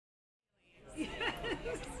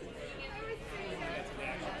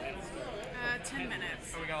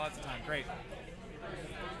Great.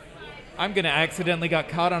 I'm gonna accidentally got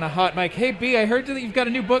caught on a hot mic. Hey B, I heard that you've got a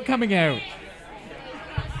new book coming out.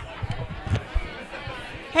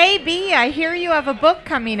 Hey B, I hear you have a book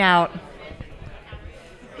coming out.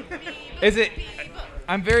 Is it?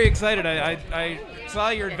 I'm very excited. I saw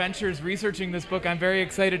your adventures researching this book. I'm very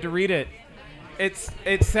excited to read it. It's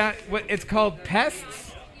called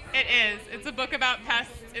Pests. It is. It's a book about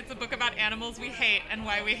pests. It's a book about animals we hate and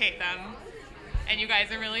why we hate them. And you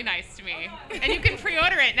guys are really nice to me. And you can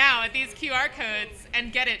pre-order it now at these QR codes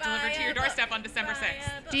and get it delivered to your doorstep on December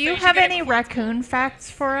 6th. Do you have any raccoon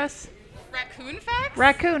facts for us? Raccoon facts?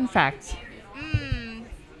 Raccoon facts.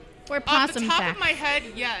 Or Off possum the top facts. of my head,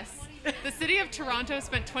 yes. The city of Toronto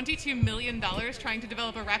spent $22 million trying to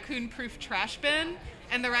develop a raccoon-proof trash bin,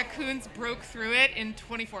 and the raccoons broke through it in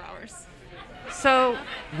 24 hours. So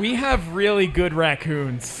we have really good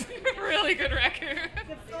raccoons. Really good raccoon.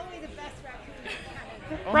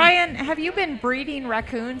 Ryan, have you been breeding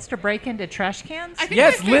raccoons to break into trash cans?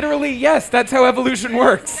 Yes, literally, yes. That's how evolution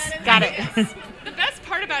works. Got it. The best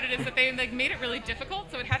part about it is that they made it really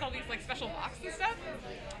difficult, so it had all these special locks and stuff.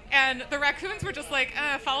 And the raccoons were just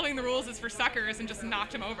following the rules is for suckers, and just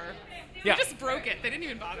knocked them over. Yeah. They just broke it. They didn't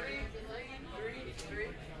even bother.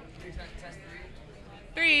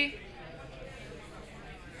 Three.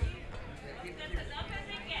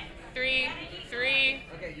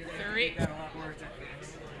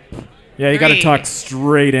 Yeah, you got to talk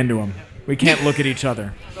straight into them. We can't look at each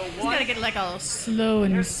other. Just gotta get all slow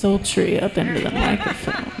and sultry up into the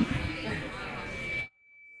microphone.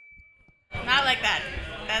 Not like that.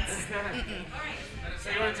 That's.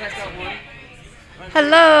 So you want to test out one?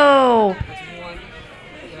 Hello. That's one.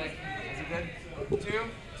 Okay. Is it good?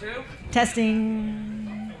 Two.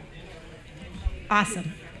 Testing.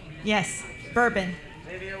 Awesome. Yes. Bourbon.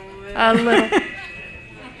 Maybe A little. Just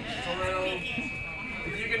a little.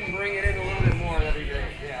 If you can bring it in a little bit more, that'd be great.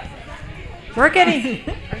 Yeah. We're getting.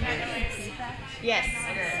 Yes.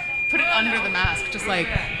 Put it under the mask, just like.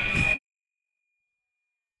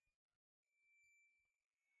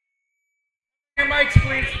 Your mics,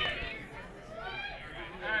 please.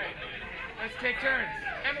 All right, let's take turns.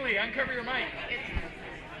 Emily, uncover your mic.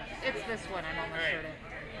 It's this one. I'm almost certain.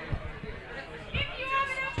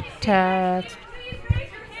 Test.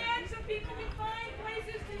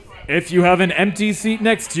 If you have an empty seat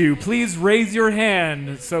next to you, please raise your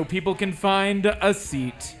hand so people can find a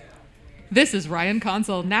seat. This is Ryan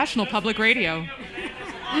Consul, National Public Radio.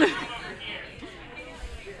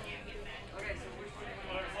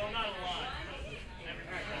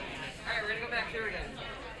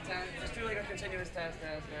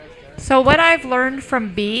 So what I've learned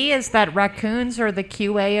from B is that raccoons are the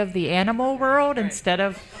QA of the animal world instead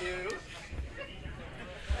of...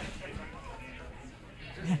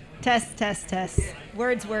 Test.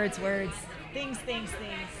 Words. Things.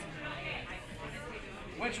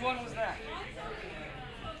 Which one was that?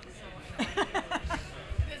 So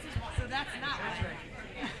that's not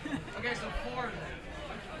right. Okay, so four of them.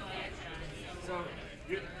 So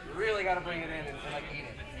you really got to bring it in and eat it.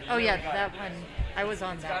 Oh yeah, that one. I was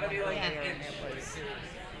on It's that got to one. be Yeah. an inch.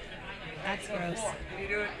 That's gross. Can you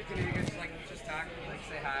do it? Can you just talk?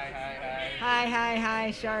 Say hi.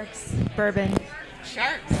 Hi, sharks. Bourbon.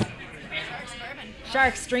 Sharks.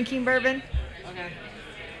 Sharks drinking bourbon, Okay.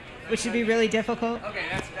 which would be really difficult. Okay,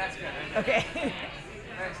 that's good. Okay. All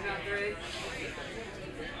right, so now three.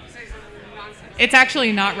 Say some nonsense. It's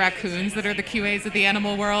actually not raccoons that are the QAs of the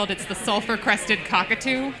animal world. It's the sulfur-crested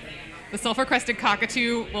cockatoo. The sulfur-crested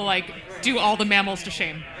cockatoo will do all the mammals to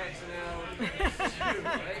shame.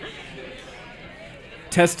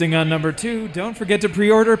 Testing on number 2, don't forget to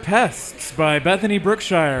pre-order Pests by Bethany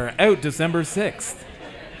Brookshire, out December 6th.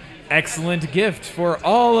 Excellent gift for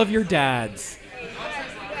all of your dads.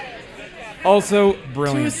 Also, To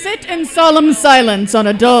brilliant. sit in solemn silence on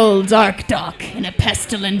a dull, dark dock in a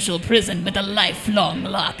pestilential prison with a lifelong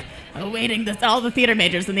lock, awaiting all the theater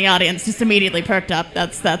majors in the audience just immediately perked up.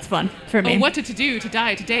 That's fun for me. Oh, what to do to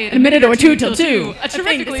die today in a minute or two till two. A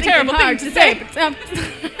terrifically thing terrible thing hard to say. But,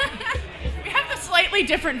 we have a slightly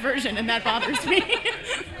different version, and that bothers me.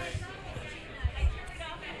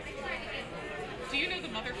 Do you know the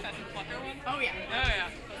mother pheasant plucker one? Oh yeah. Oh yeah.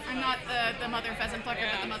 I'm not the mother pheasant plucker,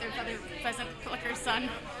 but the mother pheasant plucker's son.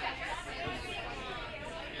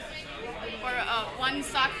 Or one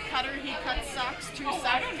sock cutter, he cuts socks. Two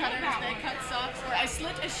sock cutters, they cut socks. Or I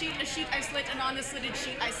slit a sheet I slit, and on the slitted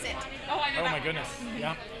sheet I sit. Oh, I know Oh that my one. goodness.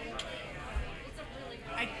 Yeah.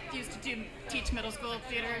 I used to teach middle school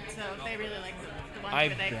theater, so they really like the ones I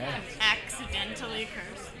where they bet. accidentally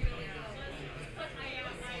curse.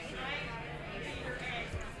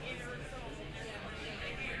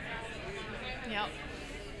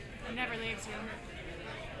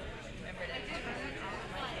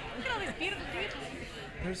 Look at all these beautiful people.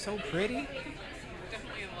 They're so pretty.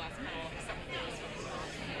 Definitely the last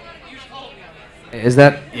couple. Is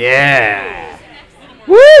that? Yeah.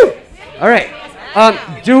 Woo! All right.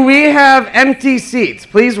 Do we have empty seats?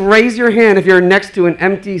 Please raise your hand if you're next to an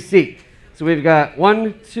empty seat. So we've got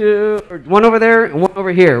one over there and one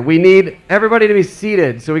over here. We need everybody to be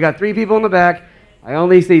seated. So we got 3 people in the back. I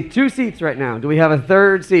only see 2 seats right now. Do we have a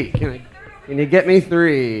third seat? Can you get me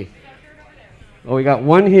 3? Well, we got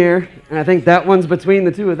 1 here, and I think that one's between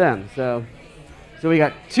the 2 of them. So we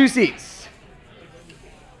got 2 seats.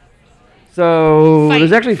 So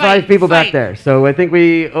there's actually 5 people back there. So I think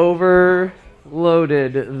we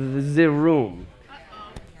overloaded the room.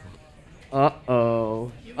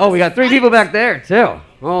 Uh-oh. Oh, we got 3 people back there, too.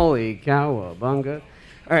 Holy cowabunga.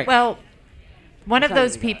 All right. Well, one of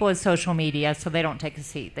those people is social media, so they don't take a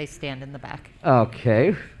seat. They stand in the back.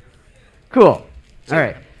 Okay. Cool. All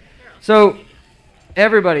right. So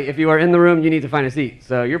everybody, if you are in the room, you need to find a seat.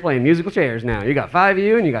 So you're playing musical chairs now. You got 5 of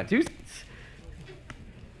you, and you got 2 seats.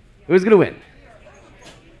 Who's going to win?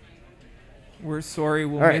 We're sorry,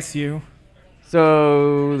 we'll All miss you.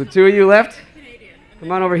 So the 2 of you left,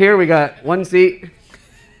 come on over here. We got 1 seat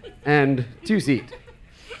and 2 seats.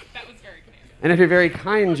 That was very Canadian. And if you're very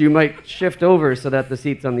kind, you might shift over so that the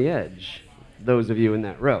seat's on the edge. Those of you in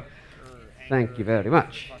that row. Thank you very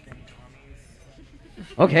much.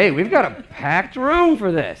 Okay, we've got a packed room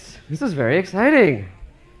for this. This is very exciting.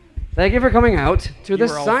 Thank you for coming out to the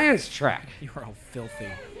science track. You are all filthy.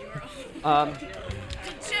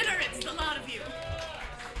 Degenerates, the lot of you.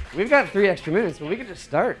 We've got 3 extra minutes, but we can just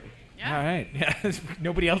start. All right. Yeah.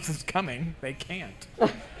 Nobody else is coming. They can't.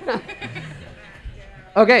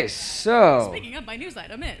 Okay, so Speaking of, my news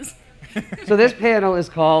item is. so this panel is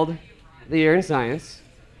called The Year in Science.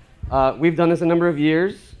 We've done this a number of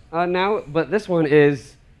years now, but this one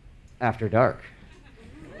is After Dark,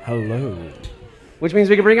 Hello. which means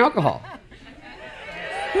we can bring alcohol.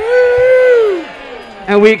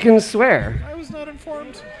 And we can swear. I was not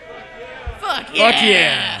informed. Fuck Fuck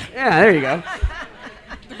yeah. Yeah, there you go.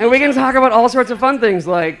 And we can talk about all sorts of fun things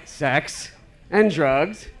like sex and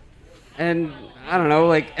drugs and, I don't know,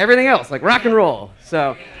 like everything else, like rock and roll.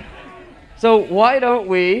 So why don't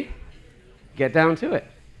we get down to it?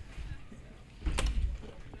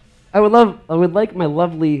 I would like my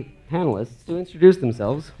lovely panelists to introduce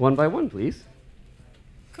themselves one by one, please.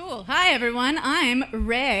 Cool. Hi, everyone. I'm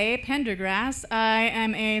Ray Pendergrass. I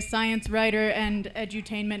am a science writer and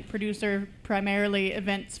edutainment producer, primarily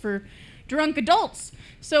events for drunk adults.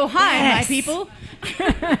 So, hi, my people.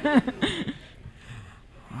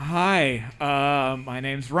 Hi, my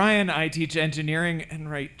name's Ryan. I teach engineering and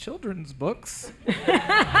write children's books.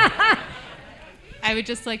 I would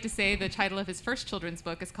just like to say the title of his first children's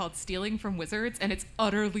book is called Stealing from Wizards, and it's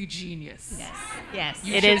utterly genius. Yes. Yes.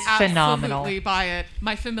 You It should is phenomenal. absolutely buy it.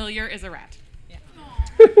 My familiar is a rat. Yeah.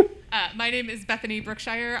 My name is Bethany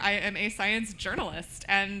Brookshire. I am a science journalist,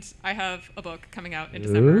 and I have a book coming out in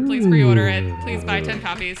December. Please pre-order it. Please buy 10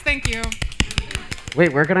 copies. Thank you.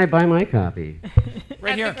 Wait, where can I buy my copy?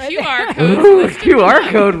 Right here. The QR code. Ooh,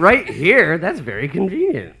 QR code right here. That's very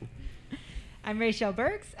convenient. I'm Rachel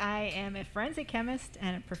Burks. I am a forensic chemist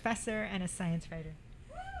and a professor and a science writer.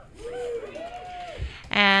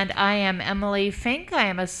 And I am Emily Fink. I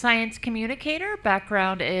am a science communicator.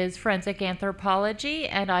 Background is forensic anthropology,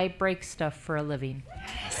 and I break stuff for a living.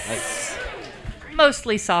 Nice.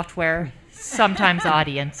 Mostly software, sometimes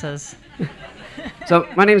audiences. So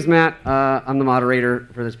my name's Matt. I'm the moderator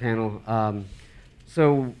for this panel.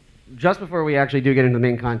 So just before we actually do get into the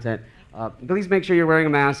main content, please make sure you're wearing a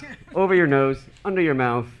mask over your nose, under your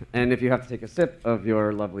mouth, and if you have to take a sip of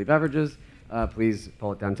your lovely beverages, please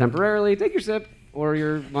pull it down temporarily, take your sip or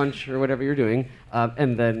your lunch or whatever you're doing,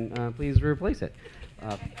 and then please replace it.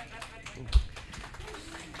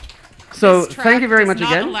 So This track thank you very does much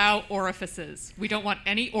not again. allow orifices. We don't want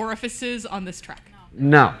any orifices on this track.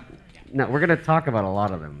 No, we're going to talk about a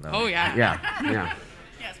lot of them, though. Oh, yeah. Yeah.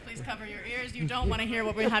 Yes, please cover your ears. You don't want to hear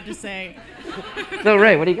what we have to say. So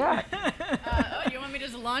Ray, what do you got? You want me to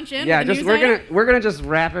just launch in? Yeah, with the just news we're item? gonna just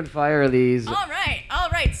rapid fire these. All right.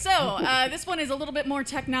 So this one is a little bit more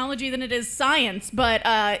technology than it is science, but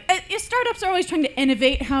startups are always trying to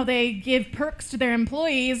innovate how they give perks to their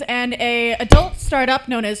employees, and a adult startup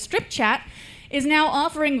known as Strip Chat is now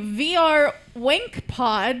offering VR wank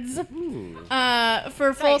pods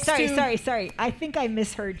for folks to... Sorry. I think I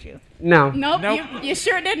misheard you. No. Nope. You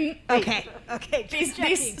sure didn't. Okay.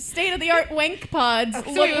 These state-of-the-art wank pods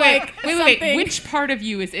look Wait. like something... Which part of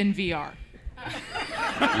you is in VR?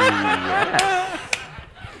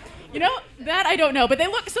 You know, That I don't know, but they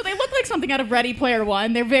look like something out of Ready Player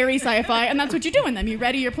One. They're very sci-fi, and that's what you do in them. You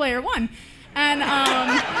ready your player one. And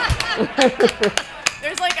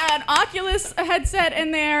there's like an Oculus headset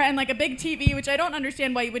in there and like a big TV, which I don't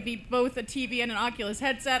understand why you would need both a TV and an Oculus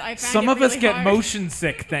headset. I found Some it of us really get hard. motion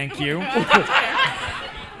sick, thank you.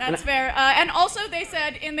 That's fair. And also they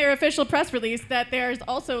said in their official press release that there's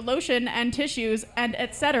also lotion and tissues and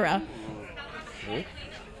etc.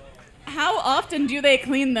 How often do they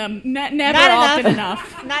clean them? Never Not often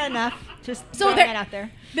enough. Not enough. Just So throwing they're- that out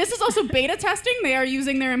there. This is also beta testing. They are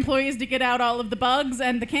using their employees to get out all of the bugs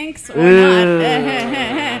and the kinks or not.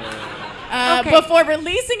 Okay. Before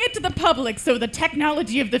releasing it to the public, so the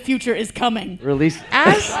technology of the future is coming. Release.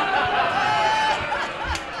 As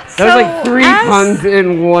That was like 3 puns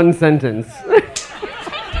in 1 sentence. Welcome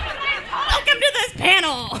to this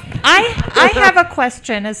panel. I have a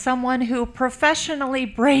question as someone who professionally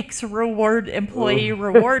breaks employee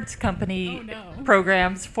rewards company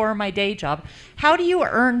programs for my day job. How do you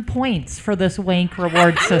earn points for this wank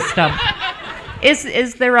reward system?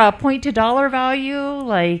 Is there a point to dollar value?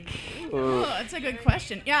 Like, Oh, that's a good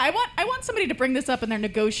question. Yeah, I want somebody to bring this up in their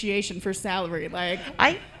negotiation for salary. Like,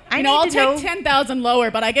 I I'll need to know. take 10,000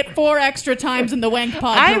 lower, but I get 4 extra times in the wank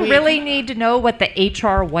pod. I per week. really need to know what the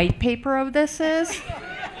HR white paper of this is.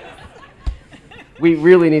 We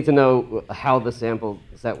really need to know how the sample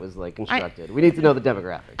set was like constructed. We need to know the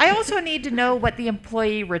demographics. I also need to know what the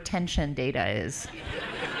employee retention data is.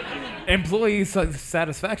 Employee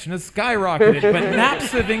satisfaction has skyrocketed, but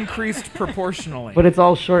naps have increased proportionally. But it's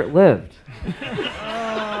all short-lived.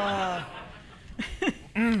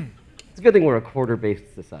 It's a good thing we're a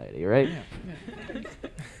quarter-based society, right?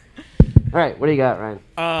 All right, what do you got, Ryan?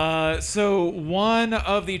 So one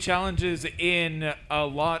of the challenges in a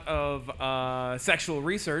lot of sexual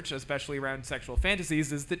research, especially around sexual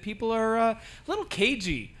fantasies, is that people are a little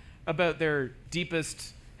cagey about their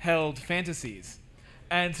deepest held fantasies.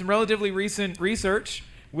 And some relatively recent research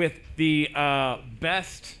with the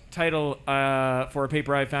best title for a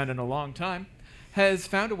paper I've found in a long time has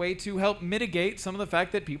found a way to help mitigate some of the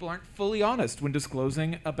fact that people aren't fully honest when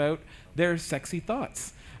disclosing about their sexy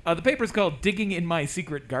thoughts. The paper is called Digging in My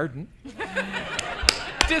Secret Garden.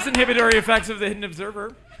 Disinhibitory Effects of the Hidden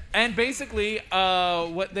Observer. And basically,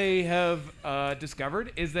 what they have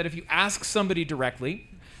discovered is that if you ask somebody directly,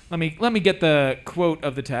 let me get the quote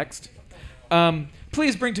of the text.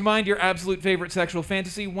 Please bring to mind your absolute favorite sexual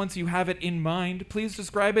fantasy. Once you have it in mind, please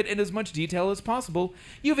describe it in as much detail as possible,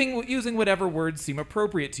 using whatever words seem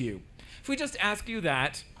appropriate to you. If we just ask you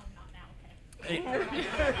that...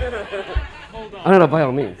 Hold on. I don't know, by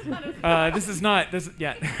all means. This is not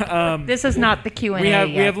the Q&A. We yet.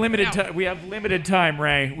 have limited time,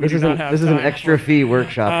 Ray. We This do is not an have this is an time. extra fee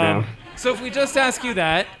workshop now. So if we just ask you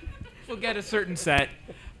that, we'll get a certain set.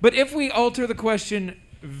 But if we alter the question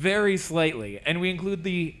very slightly and we include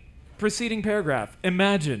the preceding paragraph,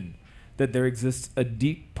 imagine that there exists a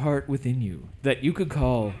deep part within you that you could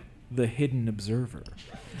call the hidden observer.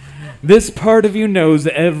 This part of you knows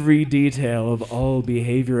every detail of all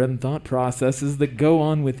behavior and thought processes that go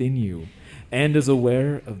on within you and is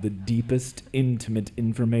aware of the deepest intimate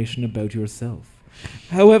information about yourself.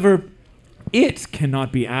 However, it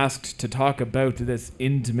cannot be asked to talk about this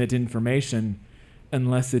intimate information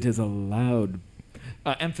unless it is allowed,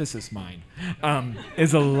 emphasis mine,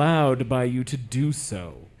 is allowed by you to do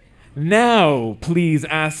so. Now, please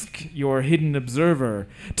ask your hidden observer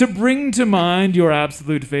to bring to mind your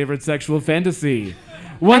absolute favorite sexual fantasy.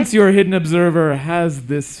 Once your hidden observer has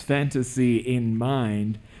this fantasy in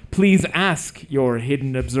mind, please ask your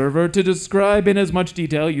hidden observer to describe in as much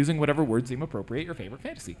detail, using whatever words seem appropriate, your favorite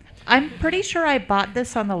fantasy. I'm pretty sure I bought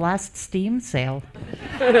this on the last Steam sale.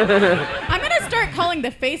 I'm going to start calling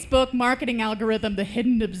the Facebook marketing algorithm the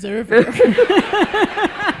hidden observer.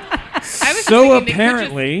 I was So thinking they could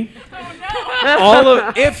apparently,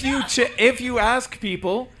 if you ask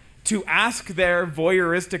people to ask their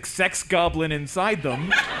voyeuristic sex goblin inside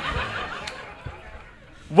them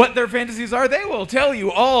what their fantasies are, they will tell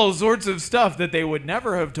you all sorts of stuff that they would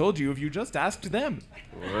never have told you if you just asked them.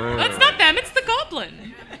 It's not them, it's the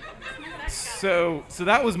goblin. So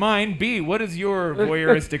that was mine. B, what does your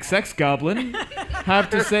voyeuristic sex goblin have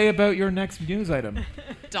to say about your next news item?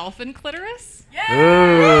 Dolphin clitoris?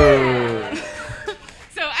 Ooh.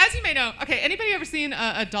 So, as you may know, okay, anybody ever seen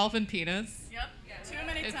a dolphin penis? Yep. Too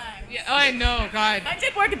many times. Yeah, oh, I know, God. I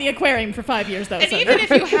did work at the aquarium for 5 years, though. And so. even if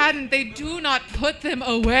you hadn't, they do not put them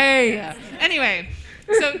away. Anyway,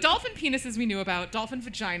 so dolphin penises we knew about, dolphin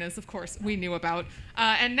vaginas, of course, we knew about,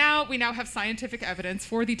 and now we have scientific evidence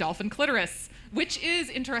for the dolphin clitoris, which is,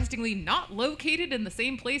 interestingly, not located in the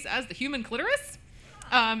same place as the human clitoris.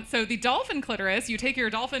 So the dolphin clitoris, you take your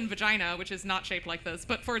dolphin vagina, which is not shaped like this,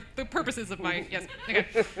 but for the purposes of my, yes, okay.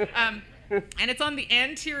 And it's on the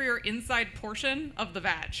anterior inside portion of the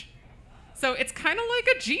vag. So it's kind of like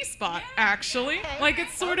a G-spot, actually. Okay. Like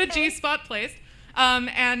it's sort of G-spot placed.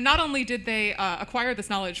 And not only did they acquire this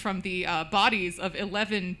knowledge from the bodies of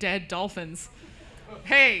 11 dead dolphins,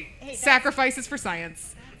 sacrifices for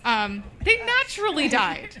science. They naturally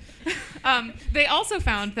died. They also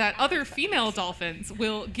found that other female dolphins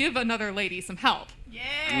will give another lady some help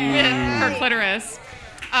with her clitoris,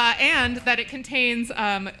 and that it contains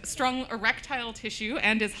strong erectile tissue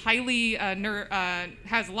and is highly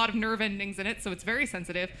has a lot of nerve endings in it, so it's very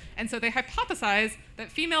sensitive. And so they hypothesize that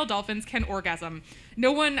female dolphins can orgasm.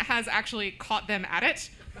 No one has actually caught them at it,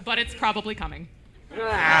 but it's probably coming. Oh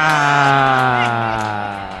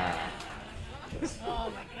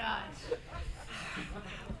my gosh.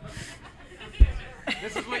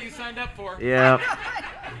 This is what you signed up for. Yeah.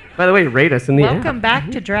 By the way, rate us in the Welcome app. back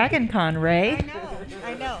to Dragon Con, Ray.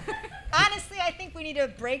 I know. Honestly, I think we need a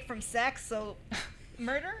break from sex, so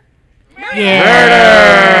murder?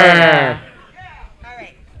 Yeah. All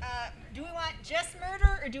right. Do we want just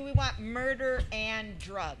murder, or do we want murder and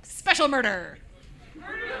drugs? Special murder.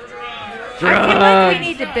 I feel like we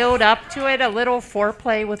need to build up to it, a little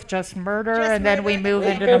foreplay with just murder, Just and then we murder. move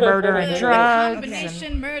into the murder and drugs.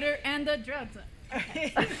 Combination murder and the drugs.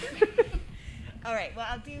 All right.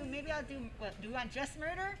 Well, maybe I'll do. What, do we want just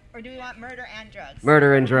murder, or do we want murder and drugs?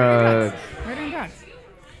 Murder and drugs. Murder and drugs.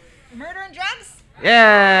 Murder and drugs?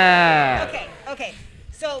 Yeah. Okay.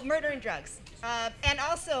 So murder and drugs, and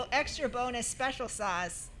also extra bonus special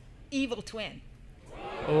sauce, evil twin.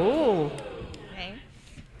 Oh. Okay.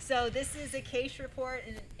 So this is a case report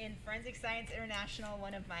in Forensic Science International,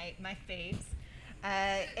 one of my faves.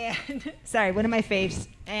 And sorry, one of my faves.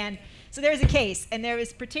 And so there's a case, and there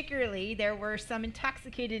were some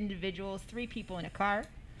intoxicated individuals, 3 people in a car,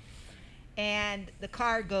 and the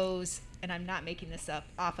car goes, and I'm not making this up,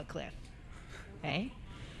 off a cliff. Okay.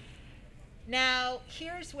 Now,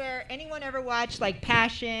 here's where anyone ever watched like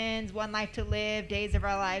Passions, One Life to Live, Days of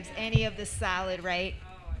Our Lives, any of the solid, right?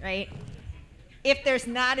 Right? If there's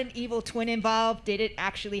not an evil twin involved, did it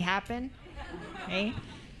actually happen? Okay.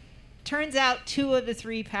 Turns out 2 of the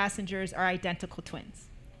 3 passengers are identical twins.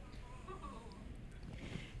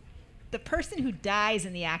 The person who dies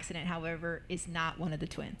in the accident, however, is not one of the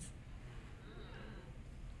twins.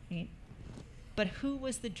 Okay. But who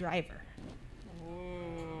was the driver?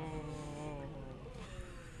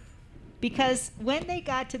 Because when they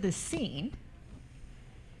got to the scene,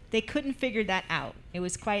 they couldn't figure that out. It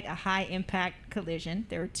was quite a high impact collision.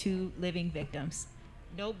 There were 2 living victims.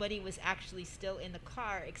 Nobody was actually still in the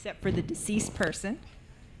car except for the deceased person.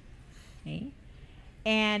 Okay.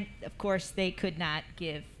 And of course, they could not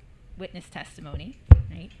give witness testimony.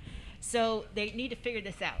 Right? So they need to figure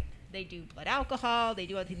this out. They do blood alcohol, they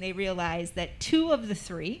do everything. They realize that 2 of the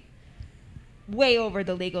 3, way over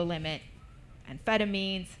the legal limit,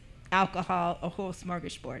 amphetamines, alcohol, a whole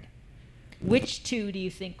smorgasbord. Which 2 do you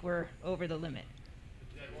think were over the limit?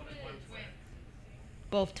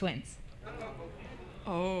 Both twins.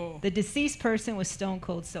 Oh. The deceased person was stone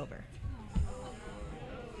cold sober.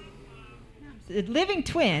 The living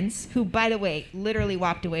twins, who, by the way, literally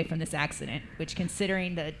walked away from this accident, which,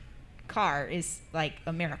 considering the car, is like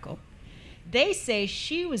a miracle, they say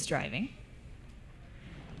she was driving.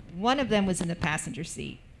 One of them was in the passenger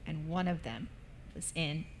seat, and one of them was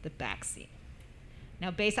in the back seat.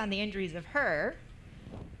 Now, based on the injuries of her,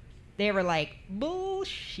 they were like,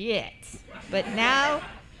 bullshit. But now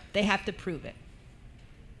they have to prove it.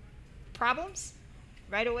 Problems?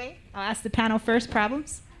 Right away? I'll ask the panel first.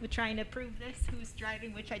 Problems with trying to prove this? Who's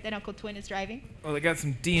driving? Which identical twin is driving? Well, they got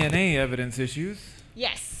some DNA evidence issues.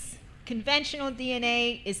 Yes. Conventional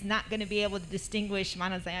DNA is not going to be able to distinguish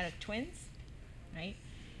monozygotic twins, right?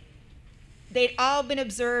 They'd all been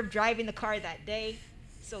observed driving the car that day,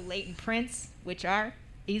 so latent prints, which are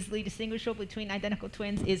easily distinguishable between identical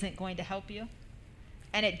twins, isn't going to help you.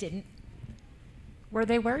 And it didn't. Were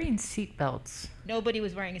they wearing seatbelts? Nobody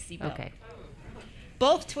was wearing a seatbelt. Okay.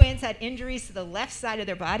 Both twins had injuries to the left side of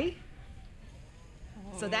their body.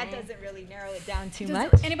 So that doesn't really narrow it down too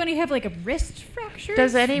much. Does anybody have like a wrist fracture?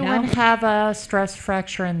 Does anyone No. have a stress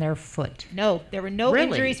fracture in their foot? No, there were no Really?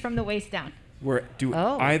 injuries from the waist down. Do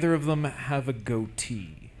Oh. either of them have a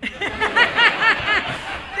goatee?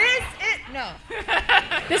 No.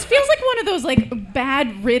 This feels like one of those like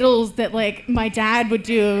bad riddles that like my dad would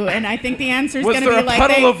do, and I think the answer is Was going to there be a like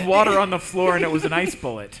puddle of water on the floor and it was an ice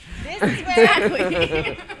bullet? This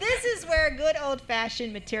is where good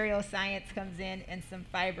old-fashioned material science comes in and some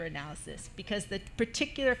fiber analysis, because the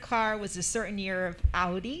particular car was a certain year of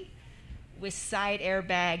Audi with side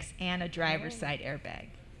airbags and a driver's side airbag.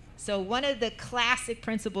 So one of the classic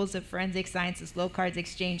principles of forensic science is low cards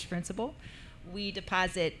exchange principle. We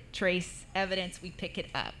deposit trace evidence, we pick it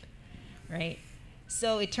up, right?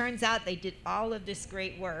 So it turns out they did all of this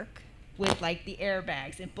great work with like the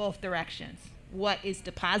airbags in both directions. What is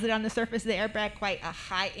deposited on the surface of the airbag, quite a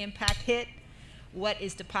high impact hit. What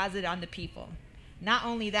is deposited on the people. Not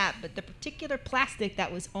only that, but the particular plastic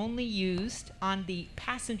that was only used on the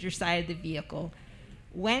passenger side of the vehicle,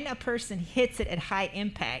 when a person hits it at high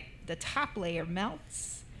impact, the top layer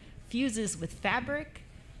melts, fuses with fabric,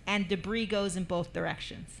 and debris goes in both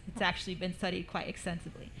directions. It's actually been studied quite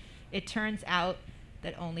extensively. It turns out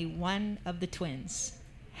that only one of the twins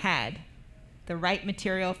had the right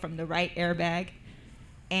material from the right airbag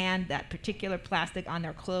and that particular plastic on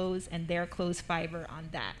their clothes and their clothes fiber on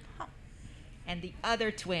that. And the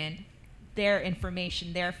other twin, their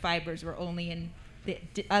information, their fibers were only in the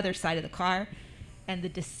other side of the car. And the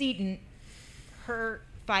decedent, her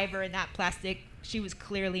fiber and that plastic, she was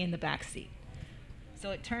clearly in the back seat.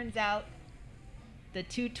 So it turns out the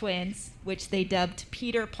two twins, which they dubbed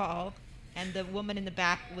Peter, Paul, and the woman in the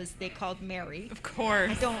back was they called Mary. Of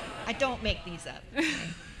course. I don't make these up. Okay?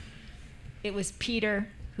 It was Peter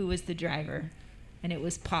who was the driver, and it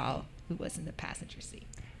was Paul who was in the passenger seat.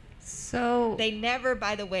 So They never,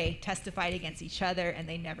 by the way, testified against each other, and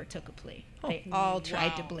they never took a plea. They all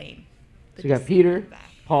tried to blame. So you got Peter,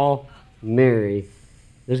 Paul, Mary.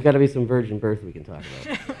 There's got to be some virgin birth we can talk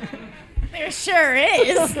about. There sure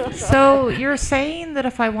is. So you're saying that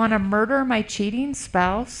if I want to murder my cheating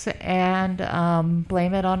spouse and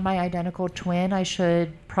blame it on my identical twin, I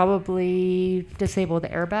should probably disable the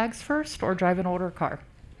airbags first or drive an older car?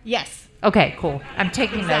 Yes. Okay, cool. I'm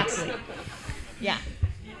taking notes. Exactly. Yeah.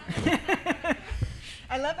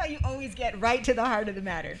 I love how you always get right to the heart of the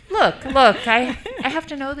matter. Look, I have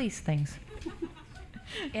to know these things.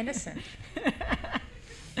 Innocent.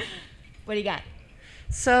 What do you got?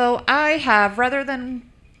 So I have, rather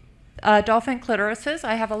than dolphin clitorises,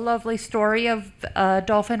 I have a lovely story of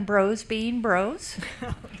dolphin bros being bros.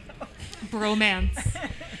 Bromance.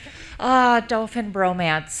 Dolphin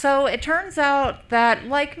bromance. So it turns out that,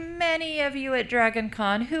 like many of you at Dragon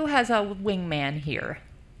Con, who has a wingman here?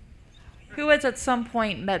 Who has at some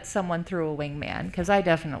point met someone through a wingman? Because I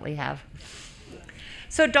definitely have.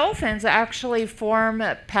 So dolphins actually form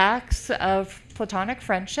packs of platonic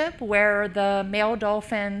friendship where the male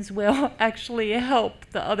dolphins will actually help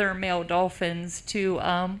the other male dolphins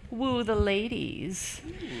to woo the ladies.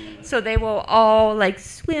 So they will all like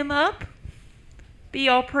swim up, be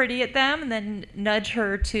all pretty at them, and then nudge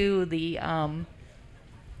her to the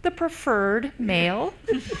preferred male.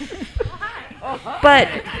 But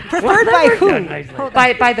Preferred by who?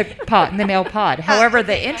 by the pod, the male pod. However,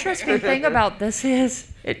 the interesting thing about this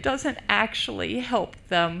is it doesn't actually help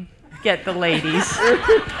them get the ladies.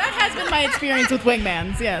 That has been my experience with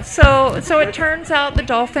wingmans, yes. So it turns out the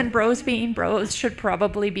dolphin bros being bros should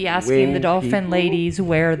probably be asking the dolphin ladies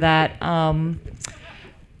where that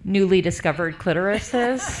newly discovered clitoris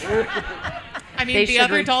is. I mean, the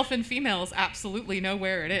other dolphin females absolutely know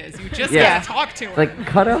where it is. You just Yeah. gotta talk to her. Like,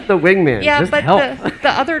 cut out the wingman. Yeah, Just but help. the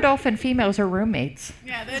other dolphin females are roommates.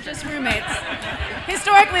 Yeah, they're just roommates.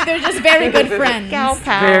 Historically, they're just very good friends. Gal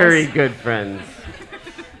pals. Very good friends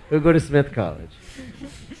who go to Smith College.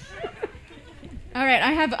 All right,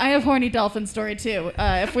 I have horny dolphin story too.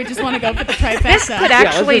 If we just want to go for the trifecta. This could let's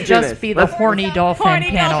actually just do just this. be the horny dolphin Horny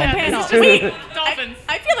panel. dolphin panel. This is Wait, just dolphins.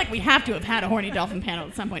 I feel like we have to have had a horny dolphin panel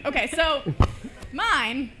at some point. Okay, so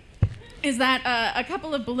mine is that a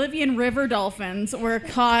couple of Bolivian river dolphins were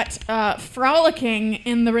caught frolicking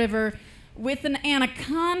in the river with an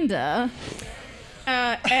anaconda,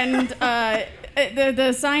 and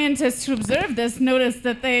the scientists who observed this noticed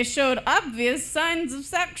that they showed obvious signs of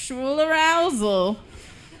sexual arousal.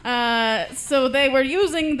 So they were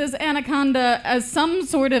using this anaconda as some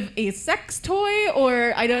sort of a sex toy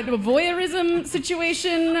or, I don't know, voyeurism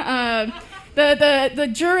situation. The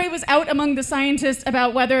jury was out among the scientists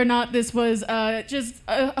about whether or not this was just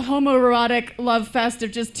a homoerotic love fest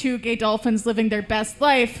of just two gay dolphins living their best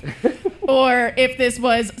life, or if this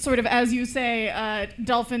was sort of, as you say,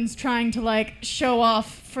 dolphins trying to like show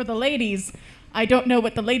off for the ladies. I don't know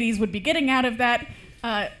what the ladies would be getting out of that.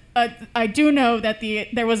 I do know that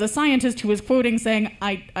there was a scientist who was quoting saying,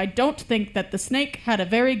 I don't think that the snake had a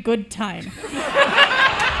very good time.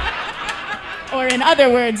 Or in other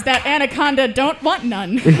words, that anaconda don't want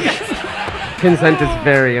none. Consent is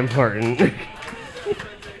very important.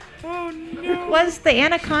 Oh no. Was the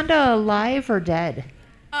anaconda alive or dead?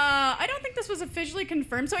 I don't think this was officially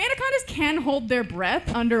confirmed. So anacondas can hold their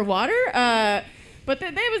breath underwater, but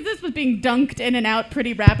this was being dunked in and out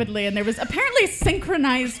pretty rapidly, and there was apparently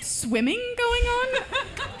synchronized swimming going on.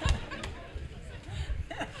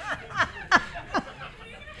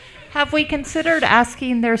 Have we considered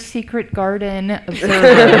asking their secret garden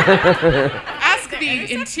observer? Ask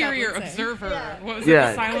the interior observer. What was it?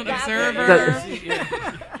 The silent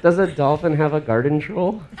observer. Does a dolphin have a garden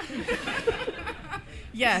troll?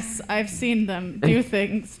 Yes, I've seen them do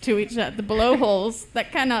things to each other. The blowholes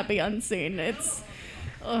that cannot be unseen. It's.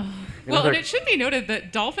 Well, and it should be noted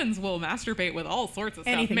that dolphins will masturbate with all sorts of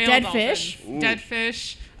stuff. Anything. Male Dead dolphins, fish. dead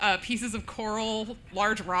fish, pieces of coral,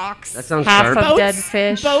 large rocks. That sounds Half sharp. of Boats? dead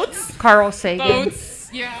fish. Boats? Carl Sagan.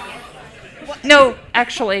 Boats. Yeah. No,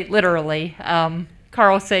 actually, literally.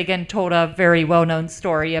 Carl Sagan told a very well-known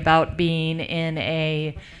story about being in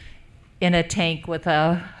a tank with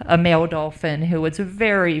a male dolphin who was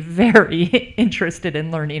very, very interested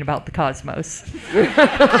in learning about the cosmos.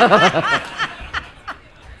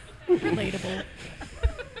 Relatable.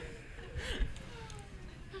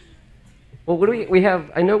 Well, what do we have?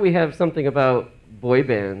 I know we have something about boy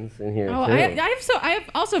bands in here. Oh, too. I have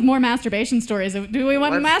also more masturbation stories. Do we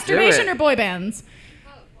want Let's masturbation do it. or boy bands?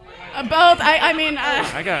 Both. I mean.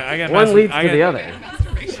 I got One leads to the other.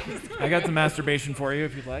 I got some masturbation for you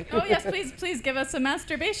if you'd like. Oh yes, please give us some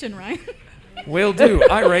masturbation, Ryan. Will do.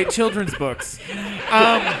 I write children's books.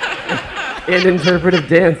 And interpretive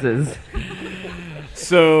dances.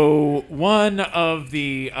 So one of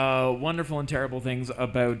the wonderful and terrible things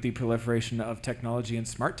about the proliferation of technology and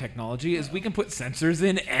smart technology is we can put sensors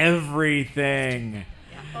in everything.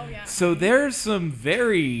 Oh yeah. So there's some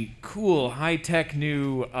very cool high-tech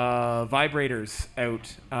new vibrators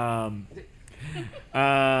out.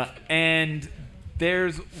 And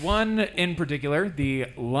there's one in particular, the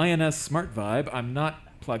Lioness Smart Vibe. I'm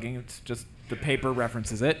not plugging, it's just the paper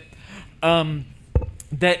references it.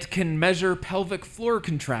 That can measure pelvic floor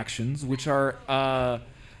contractions, which are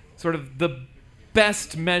sort of the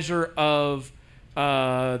best measure of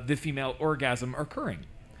the female orgasm occurring.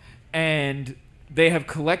 And they have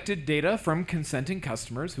collected data from consenting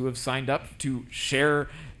customers who have signed up to share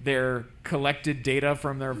their collected data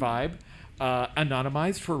from their Vibe,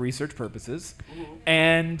 anonymized for research purposes.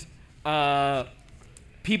 And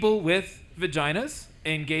people with vaginas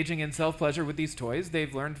engaging in self-pleasure with these toys,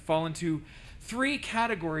 they've learned to fall into 3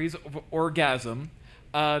 categories of orgasm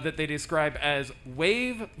that they describe as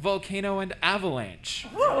wave, volcano, and avalanche.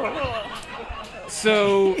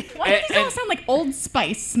 So, Why do these all sound like Old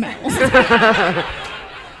Spice smells?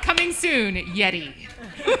 Coming soon, Yeti.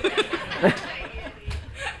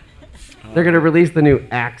 They're going to release the new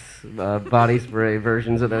Axe body spray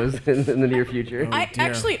versions of those in the near future. I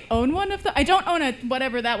actually own one of the. I don't own a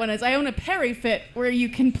whatever that one is. I own a PeriFit where you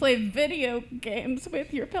can play video games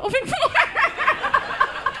with your pelvic floor.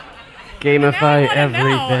 Gamify Now I wanna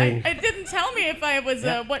know. everything. It didn't tell me if I was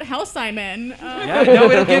what house I'm in. yeah, no,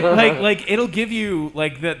 it'll give it'll give you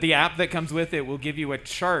like the app that comes with it will give you a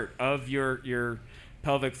chart of your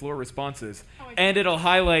pelvic floor responses, and it'll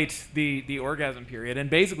highlight the orgasm period. And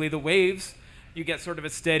basically, the waves, you get sort of a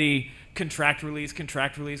steady contract release,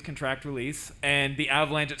 contract release, contract release, and the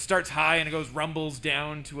avalanche, it starts high and it goes rumbles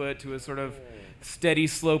down to a sort of steady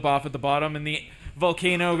slope off at the bottom, and the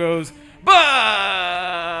volcano goes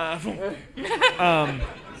bah!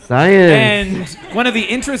 Science. And one of the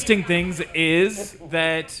interesting things is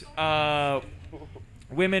that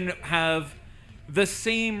women have the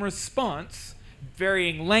same response,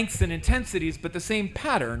 varying lengths and intensities, but the same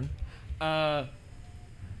pattern. That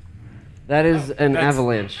is an that's-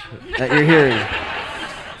 avalanche that you're hearing.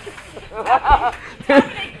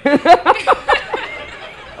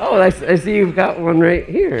 Oh, I see you've got one right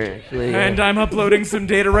here, actually. And I'm uploading some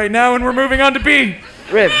data right now, and we're moving on to B.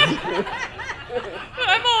 Ribs.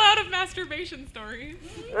 I'm all out of masturbation stories.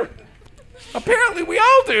 Apparently, we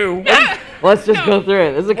all do. Let's just go through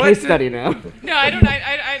it. This is a What's case study now. No, I don't.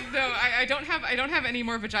 I don't have any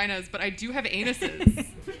more vaginas, but I do have anuses.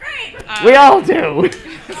 Great. We all do.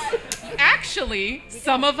 Actually,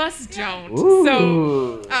 some of us don't. Ooh.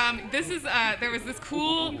 So, this is there was this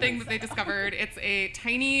cool thing that they discovered. It's a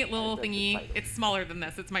tiny little thingy. It's smaller than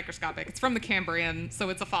this. It's microscopic. It's from the Cambrian, so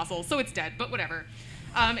it's a fossil. So it's dead, but whatever.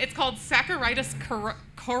 It's called Saccharidus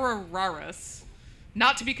cororaris,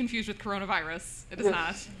 not to be confused with coronavirus. It is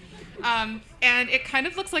not. And it kind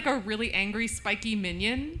of looks like a really angry, spiky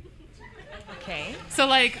minion. Okay. So,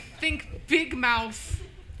 like, think big mouth,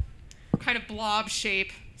 kind of blob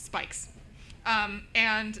shape spikes.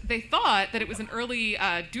 And they thought that it was an early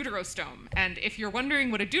deuterostome. And if you're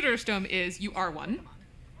wondering what a deuterostome is, you are one.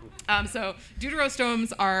 So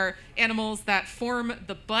deuterostomes are animals that form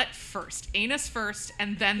the butt first, anus first,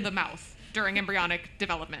 and then the mouth during embryonic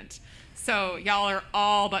development. So y'all are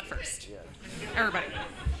all butt first. Everybody.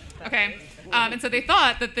 Okay. And so they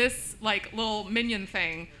thought that this like little minion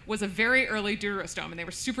thing was a very early deuterostome, and they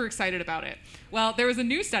were super excited about it. Well, there was a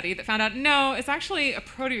new study that found out, no, it's actually a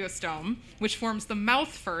proteostome, which forms the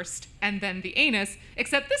mouth first and then the anus,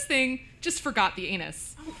 except this thing just forgot the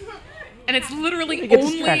anus. And it's literally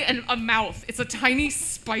only a mouth. It's a tiny,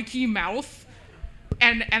 spiky mouth,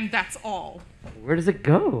 and that's all. Where does it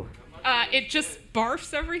go? It just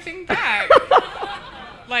barfs everything back.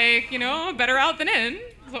 Like, better out than in,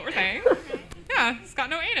 is what we're saying. Yeah, it's got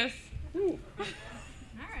no anus. All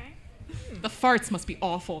right. The farts must be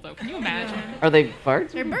awful, though. Can you imagine? Are they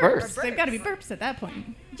farts? They're burps. They've got to be burps at that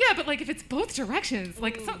point. Yeah, but like if it's both directions,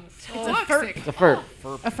 like it's a toxic. It's a furp.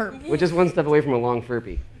 A furp. Which is one step away from a long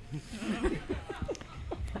furpy.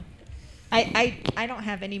 I don't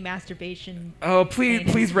have any masturbation. Oh,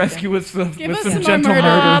 please rescue us with us some some gentle more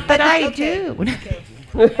murder. murder. But I Okay.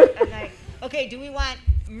 do. Okay, do we want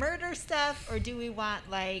murder stuff or do we want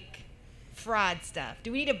like fraud stuff?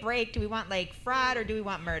 Do we need a break? Do we want like fraud or do we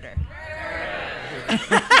want murder?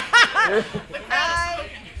 I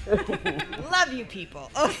love you people.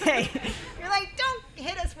 Okay. You're like, don't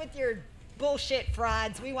hit us with your bullshit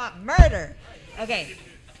frauds. We want murder. Okay.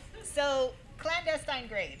 So, clandestine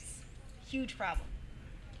graves, huge problem.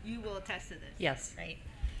 You will attest to this. Yes. Right?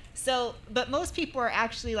 So, but most people are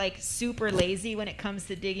actually like super lazy when it comes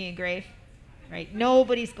to digging a grave, right?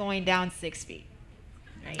 Nobody's going down 6 feet.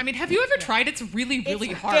 Right? I mean, have you ever tried? It's really,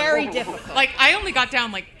 really It's hard. very difficult. Like, I only got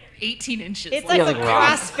down like 18 inches. It's like a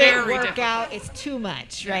CrossFit Very workout. It's too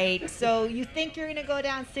much, right? So you think you're going to go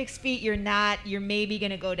down 6 feet. You're not. You're maybe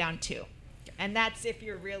going to go down 2. And that's if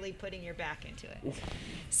you're really putting your back into it.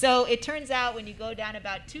 So it turns out when you go down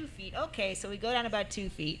about 2 feet, okay, so we go down about 2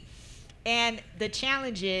 feet. And the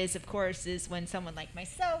challenge is, of course, is when someone like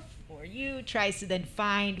myself or you tries to then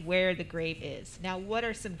find where the grave is. Now, what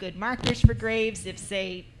are some good markers for graves if,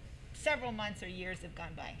 say, several months or years have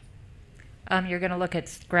gone by? You're going to look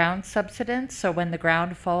at ground subsidence. So when the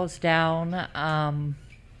ground falls down,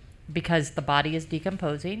 because the body is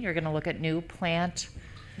decomposing, you're going to look at new plant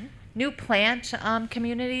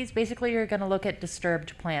communities. Basically, you're going to look at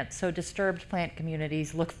disturbed plants. So disturbed plant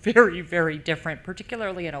communities look very, very different,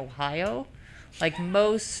 particularly in Ohio. Like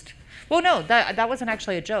most, well, no, that wasn't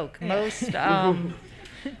actually a joke. Yeah.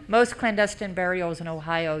 Most clandestine burials in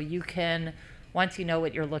Ohio, you can, once you know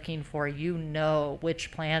what you're looking for, you know which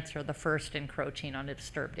plants are the first encroaching on a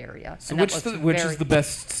disturbed area. So which is the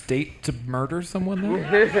best state to murder someone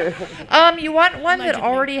though? You want one that Allegedly.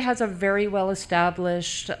 already has a very well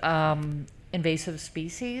established invasive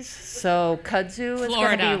species. So kudzu is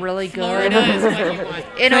going to be really good. Florida is what you want.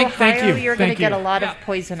 In Thank Ohio, you. you're going Thank to get you. a lot of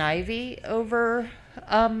poison ivy over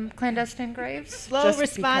clandestine graves. Slow just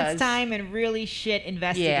response because- time and really shit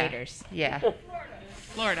investigators. Yeah.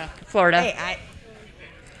 Florida. Florida. Hey,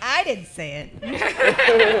 I didn't say it.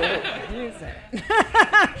 You said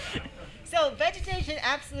it. So vegetation,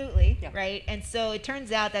 absolutely, Yeah. right? And so it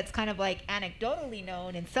turns out that's kind of like anecdotally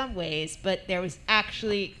known in some ways, but there was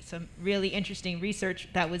actually some really interesting research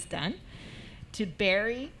that was done to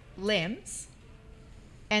bury limbs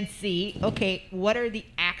and see, okay, what are the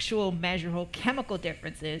actual measurable chemical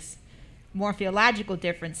differences, morphological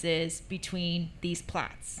differences between these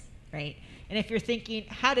plots, right? And if you're thinking,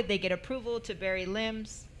 how did they get approval to bury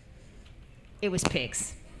limbs? It was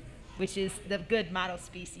pigs, which is the good model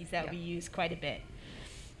species that we use quite a bit.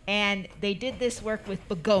 And they did this work with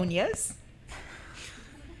begonias.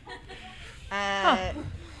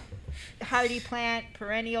 Hardy plant,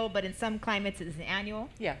 perennial, but in some climates it's an annual.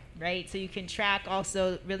 Yeah. Right? So you can track,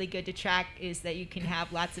 also really good to track is that you can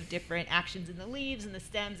have lots of different actions in the leaves and the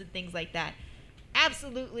stems and things like that.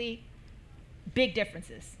 Absolutely big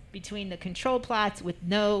differences between the control plots with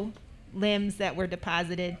no limbs that were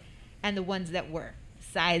deposited and the ones that were.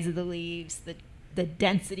 Size of the leaves, the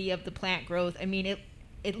density of the plant growth. I mean,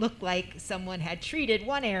 it looked like someone had treated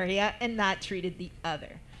one area and not treated the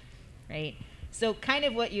other, right? So kind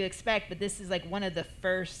of what you expect, but this is like one of the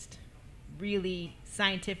first really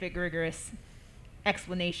scientific, rigorous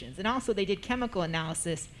explanations. And also they did chemical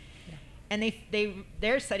analysis, and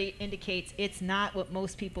their study indicates it's not what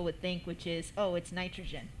most people would think, which is, oh, it's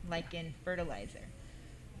nitrogen, like in fertilizer.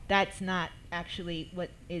 That's not actually what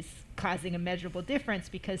is causing a measurable difference,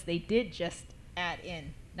 because they did just add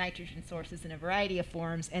in nitrogen sources in a variety of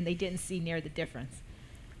forms, and they didn't see near the difference.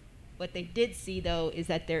 What they did see, though, is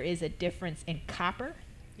that there is a difference in copper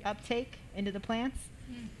uptake into the plants.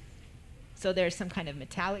 So there's some kind of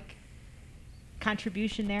metallic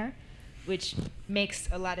contribution there, which makes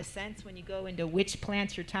a lot of sense when you go into which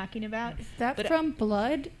plants you're talking about. Is that But, from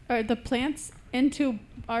blood? Are the plants into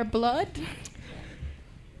our blood?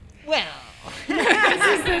 Well,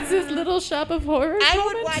 Is this little shop of horrors? I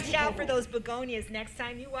would moment? watch out for those begonias next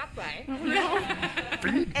time you walk by.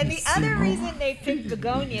 And the other reason they picked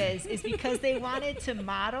begonias is because they wanted to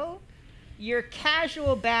model your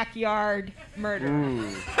casual backyard murder.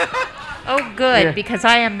 Oh, good, Yeah. because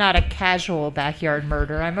I am not a casual backyard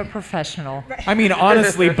murderer. I'm a professional. I mean,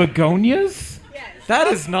 honestly, begonias? Yes. That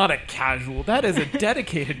is not a casual. That is a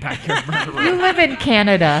dedicated backyard You murderer. live in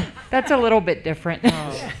Canada. That's a little bit different.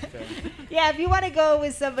 Yeah, if you want to go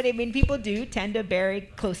with somebody, I mean, people do tend to bury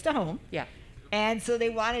close to home. Yeah. And so they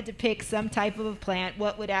wanted to pick some type of a plant,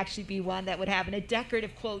 what would actually be one that would have a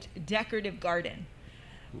decorative, quote, decorative garden.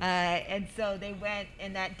 And so they went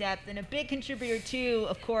in that depth. And a big contributor, too,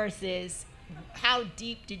 of course, is how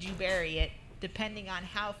deep did you bury it, depending on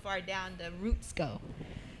how far down the roots go.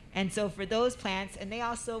 And so for those plants, and they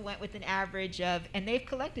also went with an average of, and they've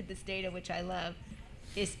collected this data, which I love,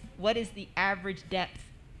 is what is the average depth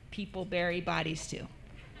people bury bodies to?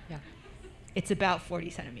 Yeah. It's about 40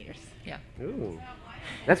 centimeters. Yeah. Ooh.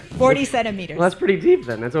 That's 40 centimeters. Well, that's pretty deep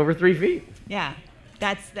then. That's over 3 feet. Yeah,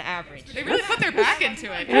 that's the average. They really put their back into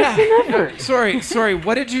it. Sorry,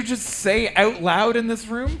 what did you just say out loud in this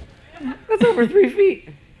room? That's over 3 feet.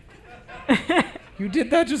 You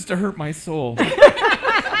did that just to hurt my soul.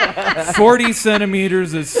 40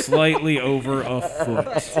 centimeters is slightly over a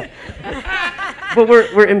foot. But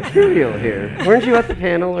we're imperial here. Weren't you at the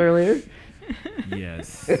panel earlier?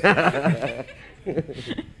 Yes.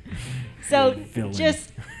 So Villain.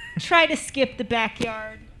 just try to skip the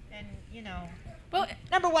backyard and, you know, Well,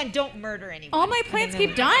 number one, don't murder anyone. all my plants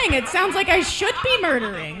keep dying. It sounds like I should be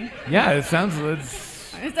murdering. Yeah, it sounds.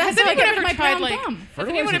 It's, That's how I get rid of my tried brown like? thumb. Has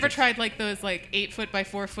anyone ever tried like those like 8 foot by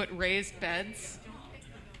 4 foot raised beds?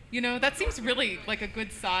 You know, that seems really like a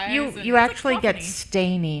good size. You and- you actually get fluffy.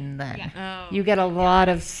 staining then. Oh. You get a lot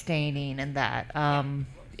of staining in that.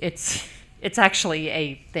 It's actually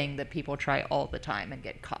a thing that people try all the time and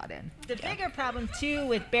get caught in. The bigger problem, too,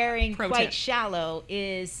 with burying Pro quite tip. shallow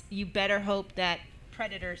is you better hope that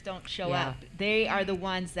predators don't show Yeah. up. They are the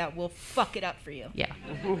ones that will fuck it up for you. Yeah.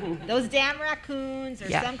 Those damn raccoons or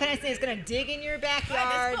Yeah. some kind of thing is going to dig in your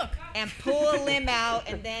backyard book. and pull a limb out,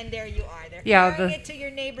 and then there you are. They're Yeah, carrying it to your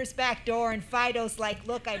neighbor's back door, and Fido's like,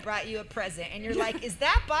 look, I brought you a present. And you're like, is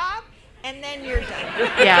that Bob? And then you're done.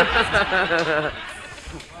 Yeah.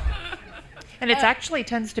 And it actually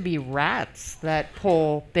tends to be rats that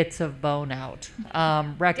pull bits of bone out.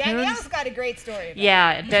 Raccoons. Danielle's got a great story about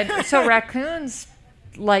Yeah. So raccoons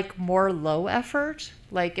like more low effort.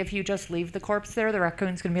 Like if you just leave the corpse there, the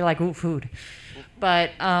raccoon's gonna be like, ooh, food.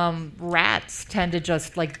 But rats tend to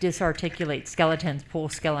just like disarticulate skeletons, pull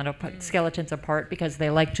skeletons apart because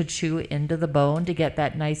they like to chew into the bone to get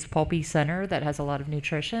that nice pulpy center that has a lot of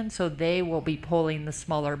nutrition. So they will be pulling the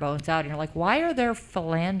smaller bones out. And you're like, why are there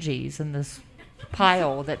phalanges in this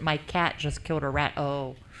pile that my cat just killed a rat?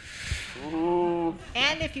 Oh.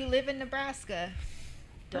 And if you live in Nebraska,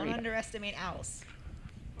 don't underestimate owls.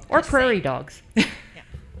 Or Just prairie saying. dogs. Yeah,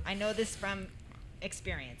 I know this from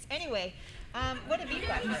experience. Anyway, what have you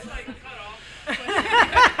got?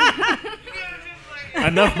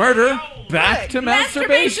 enough murder. Back to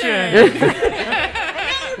masturbation. And now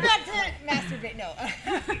we're back to masturbate. No.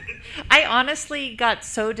 I honestly got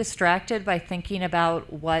so distracted by thinking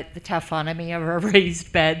about what the taphonomy of a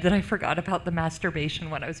raised bed that I forgot about the masturbation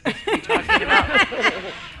when I was supposed to be talking about.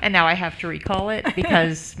 And now I have to recall it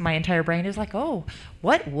because my entire brain is like, oh,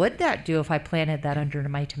 what would that do if I planted that under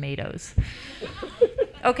my tomatoes?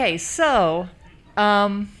 Okay, so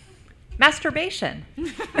masturbation.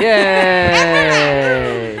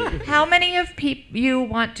 Yay! How many of you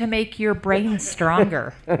want to make your brain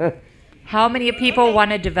stronger? How many of people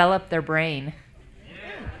want to develop their brain?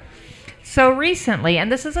 So recently, and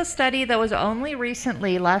this is a study that was only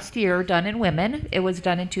recently last year done in women. It was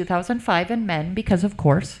done in 2005 in men because, of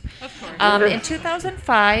course. Of course. In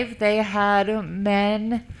 2005, they had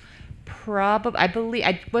men probably, I believe,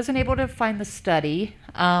 I wasn't able to find the study,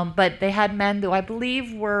 but they had men who I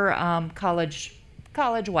believe were college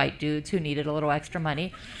white dudes who needed a little extra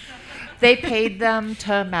money. They paid them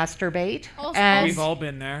to masturbate. And We've all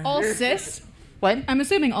been there. All cis? what? I'm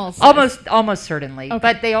assuming all cis. Almost certainly. Okay.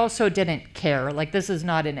 But they also didn't care. Like this is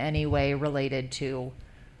not in any way related to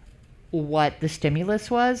what the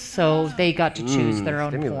stimulus was. So they got to choose their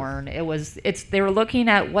own stimulus. porn. They were looking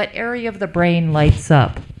at what area of the brain lights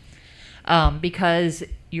up. because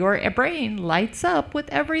your brain lights up with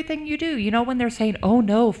everything you do. You know, when they're saying, oh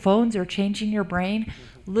no, phones are changing your brain,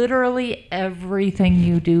 literally everything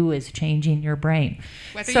you do is changing your brain.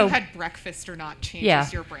 Whether you had breakfast or not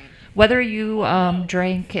changes your brain. Whether you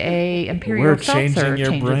drank a Imperial We're Seltzer changing your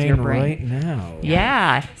changes brain your brain right now.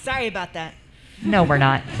 Yeah. Sorry about that. No, we're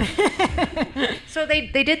not. So they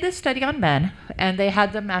did this study on men, and they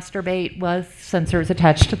had them masturbate with sensors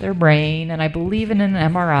attached to their brain, and I believe in an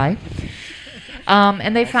MRI.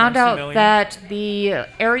 And they found out that the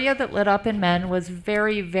area that lit up in men was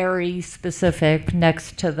very, very specific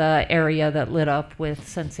next to the area that lit up with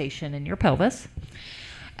sensation in your pelvis.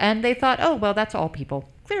 And they thought, oh, well, that's all people.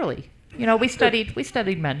 Clearly. You know, we studied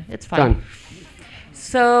men. It's fine. Done.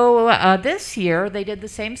 So this year, they did the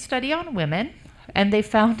same study on women, and they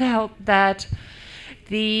found out that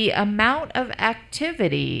the amount of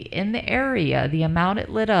activity in the area, the amount it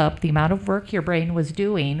lit up, the amount of work your brain was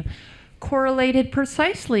doing, correlated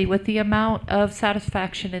precisely with the amount of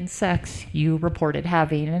satisfaction in sex you reported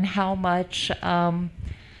having and how much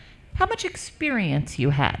experience you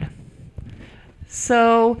had.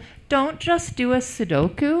 So don't just do a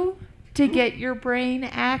Sudoku to get your brain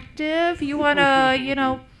active. You want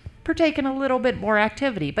to, partake in a little bit more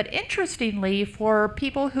activity. But interestingly, for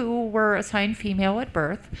people who were assigned female at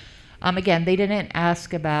birth, again, they didn't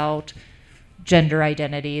ask about gender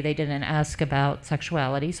identity. They didn't ask about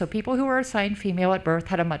sexuality. So people who were assigned female at birth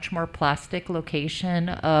had a much more plastic location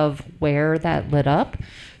of where that lit up.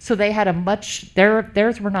 So they had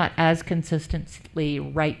theirs were not as consistently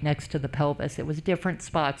right next to the pelvis. It was different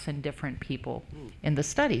spots in different people in the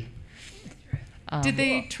study. Did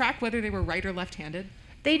they track whether they were right or left-handed?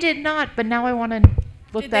 They did not, but now I want to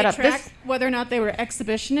look that up. Did they track whether or not they were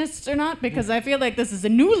exhibitionists or not? Because I feel like this is a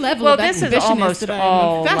new level well, of this is exhibitionist almost that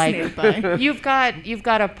all I'm fascinated by. You've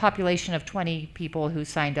got a population of 20 people who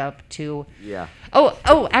signed up to. Yeah.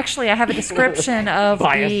 Oh, actually, I have a description of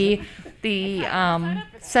the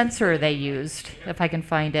sensor they used, if I can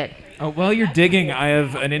find it. While you're digging, I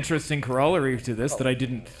have an interesting corollary to this that I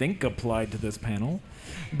didn't think applied to this panel.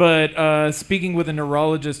 But speaking with a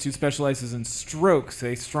neurologist who specializes in strokes,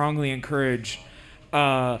 they strongly encourage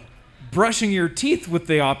brushing your teeth with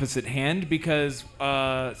the opposite hand because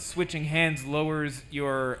switching hands lowers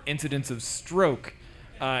your incidence of stroke.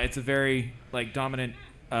 It's a very dominant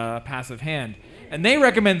passive hand. And they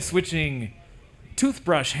recommend switching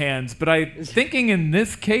toothbrush hands, but I'm thinking in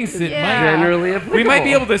this case it might generally we might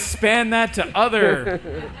be able to span that to other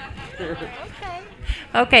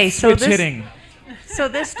Okay, so switch hitting. So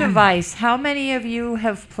this device, how many of you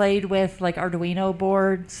have played with Arduino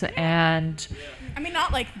boards and... I mean,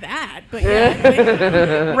 not like that, but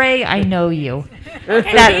yeah. Ray, I know you.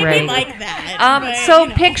 Okay, That maybe Ray. like that. So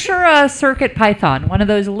picture a Circuit Python, one of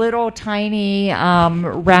those little tiny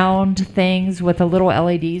round things with the little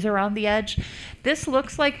LEDs around the edge. This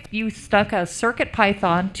looks like you stuck a Circuit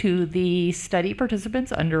Python to the study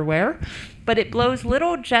participants' underwear, but it blows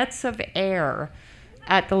little jets of air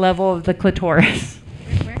at the level of the clitoris.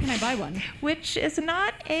 Where can I buy one? Which is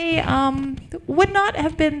not would not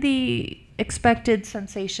have been the expected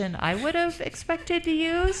sensation I would have expected to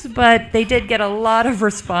use, but they did get a lot of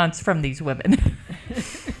response from these women.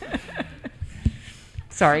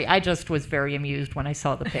 Sorry, I just was very amused when I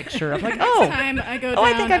saw the picture. I'm like, Time I go down,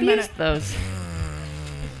 I think I've I'm used those.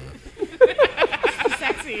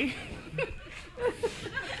 Sexy.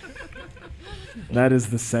 That is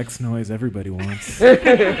the sex noise everybody wants.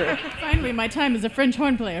 Finally, my time as a French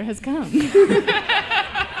horn player has come.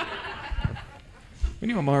 We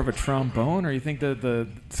need more of a trombone, or you think that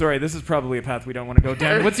sorry, this is probably a path we don't want to go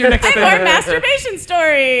down. What's your next And thing? more masturbation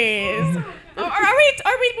stories.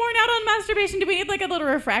 Are we worn out on masturbation? Do we need a little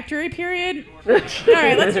refractory period? All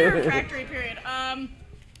right, let's do a refractory period.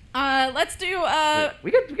 Let's do.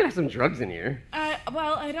 We could have some drugs in here.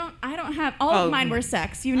 Well, I don't have. All of mine were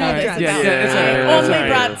sex. You know All this right, about yeah, it's all right, I it's only all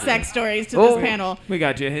right. brought sex stories to this panel. We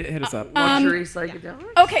got you. Hit us up. Luxury psychedelic?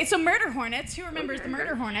 Okay, so murder hornets. Who remembers the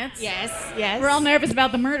murder hornets? Yes. We're all nervous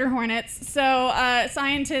about the murder hornets. So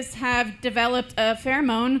scientists have developed a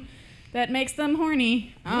pheromone that makes them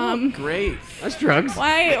horny. Great. That's drugs.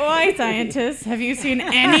 Why scientists? Have you seen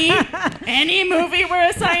any movie where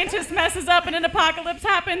a scientist messes up and an apocalypse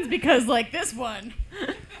happens? Because this one.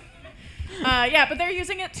 Yeah, but they're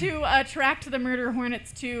using it to attract the murder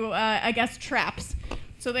hornets to, I guess, traps.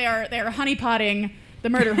 So they are honeypotting the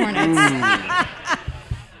murder hornets.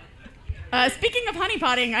 Speaking of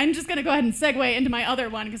honeypotting, I'm just going to go ahead and segue into my other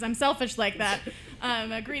one because I'm selfish like that.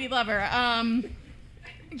 I'm a greedy lover.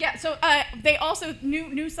 Yeah, so they also,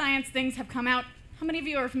 new science things have come out. how many of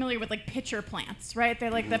you are familiar with like pitcher plants, right?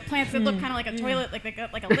 They're like the plants that look kind of like a toilet, like they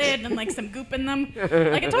got like a lid and like some goop in them,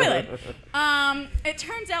 like a toilet. It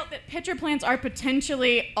turns out that pitcher plants are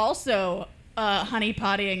potentially also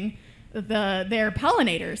honeypotting their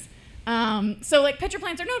pollinators. So like pitcher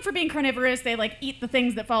plants are known for being carnivorous. They like eat the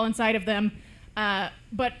things that fall inside of them.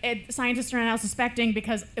 But scientists are now suspecting,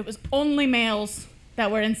 because it was only males that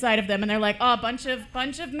were inside of them, and they're like, oh, bunch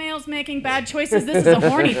of males making bad choices. This is a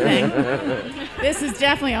horny thing. This is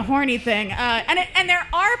definitely a horny thing. And there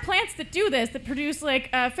are plants that do this, that produce like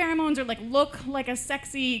pheromones or like look like a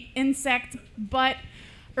sexy insect butt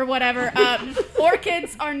or whatever.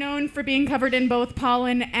 Orchids are known for being covered in both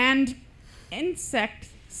pollen and insect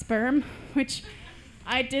sperm, which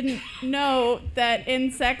I didn't know that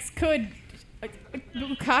insects could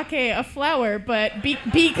bukake a flower, but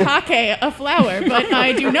bukake a flower, but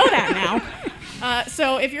I do know that now.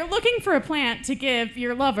 So if you're looking for a plant to give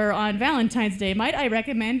your lover on Valentine's Day, might I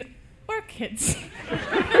recommend orchids?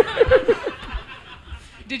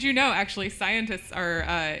 Did you know, actually, scientists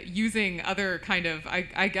are using other kind of,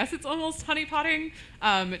 I guess it's almost honeypotting,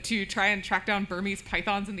 to try and track down Burmese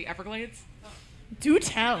pythons in the Everglades? Do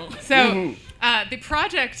tell. So the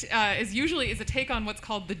project is a take on what's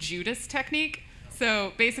called the Judas technique.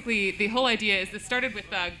 So basically, the whole idea is this started with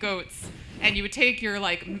goats, and you would take your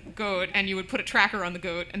goat and you would put a tracker on the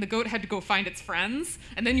goat, and the goat had to go find its friends,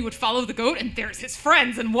 and then you would follow the goat, and there's his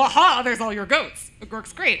friends, and waha, there's all your goats. It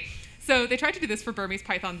works great. So they tried to do this for Burmese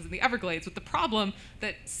pythons in the Everglades, with the problem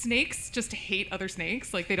that snakes just hate other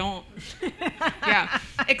snakes. Like, they don't, yeah,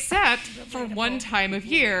 except for one time of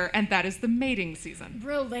year, and that is the mating season.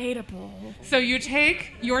 Relatable. So you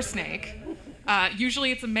take your snake,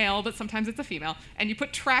 usually it's a male, but sometimes it's a female, and you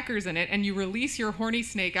put trackers in it, and you release your horny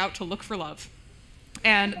snake out to look for love.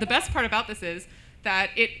 And the best part about this is that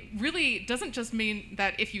it really doesn't just mean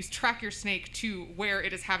that if you track your snake to where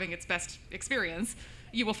it is having its best experience,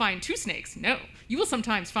 you will find 2 snakes. No, you will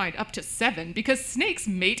sometimes find up to 7, because snakes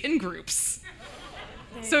mate in groups.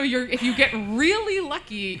 So if you get really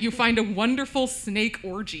lucky, you find a wonderful snake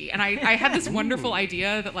orgy. And I had this wonderful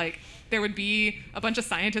idea that there would be a bunch of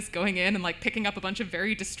scientists going in and picking up a bunch of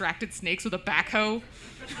very distracted snakes with a backhoe.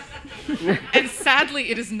 And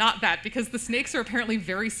sadly, it is not that, because the snakes are apparently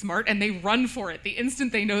very smart and they run for it the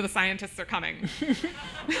instant they know the scientists are coming.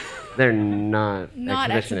 They're not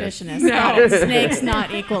exhibitionists. No. Snakes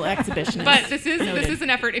not equal exhibitionists. But this is an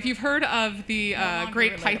effort. If you've heard of the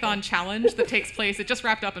Great Python Challenge that takes place, it just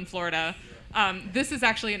wrapped up in Florida. This is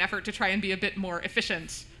actually an effort to try and be a bit more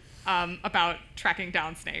efficient about tracking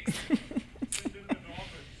down snakes.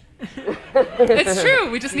 It's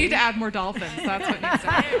true. We just need to add more dolphins. That's what needs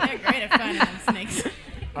to happen. They're great at finding them snakes.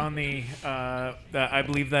 On I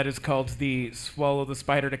believe that is called the swallow the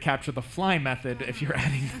spider to capture the fly method, if you're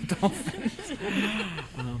adding the dolphins.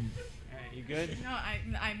 You good? No,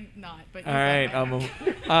 I'm not. But all right.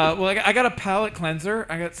 Well, I got a palate cleanser.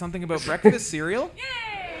 I got something about breakfast cereal.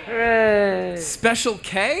 Yay! Hooray. Special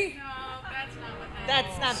K? No, that's not what that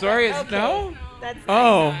That's not. Sorry, that. it's no? That's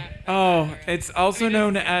It's also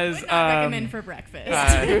known as would not recommend for breakfast.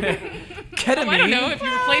 ketamine. I don't know if you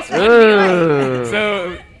replace one.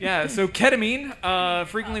 So ketamine,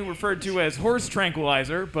 frequently referred to as horse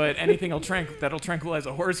tranquilizer, but anything that'll tranquilize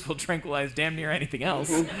a horse will tranquilize damn near anything else.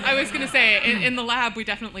 I was going to say, in the lab, we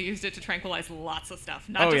definitely used it to tranquilize lots of stuff,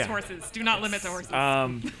 not just horses. Do not limit to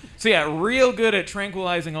horses. Real good at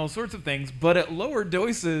tranquilizing all sorts of things, but at lower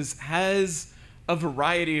doses has a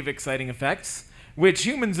variety of exciting effects, which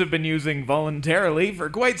humans have been using voluntarily for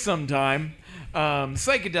quite some time.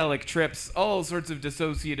 Psychedelic trips, all sorts of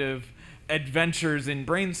dissociative adventures in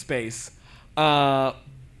brain space.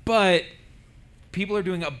 But people are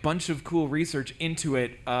doing a bunch of cool research into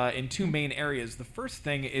it in 2 main areas. The first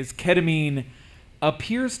thing is ketamine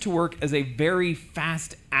appears to work as a very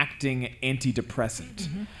fast-acting antidepressant.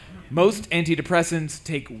 Mm-hmm. Most antidepressants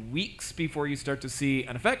take weeks before you start to see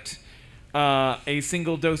an effect. A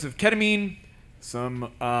single dose of ketamine,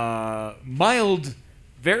 some mild,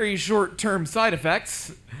 very short-term side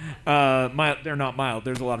effects. They're not mild.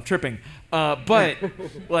 There's a lot of tripping. But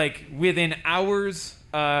within hours,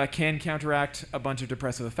 can counteract a bunch of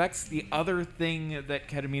depressive effects. The other thing that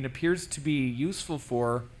ketamine appears to be useful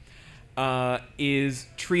for is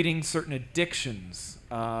treating certain addictions,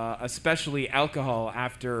 especially alcohol.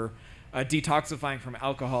 After detoxifying from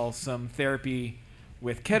alcohol, some therapy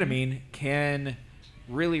with ketamine can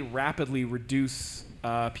really rapidly reduce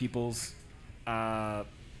people's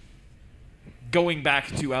going back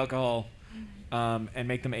to alcohol and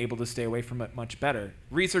make them able to stay away from it much better.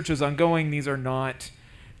 Research is ongoing. These are not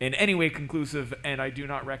in any way conclusive, and I do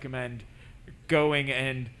not recommend going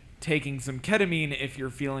and taking some ketamine if you're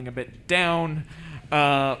feeling a bit down.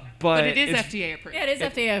 But it is FDA approved. Yeah, it is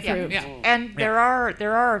FDA approved. Yeah. And there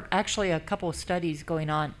are actually a couple of studies going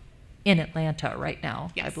on in Atlanta right now,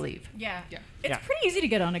 I Yes. believe. Yeah. Yeah. It's Yeah. pretty easy to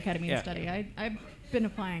get on a ketamine Yeah. study. I've been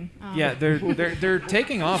applying. Yeah, they're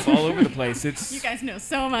taking off all over the place. It's You guys know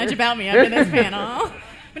so much about me under this panel.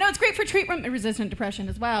 But no, it's great for treatment-resistant depression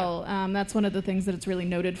as well. That's one of the things that it's really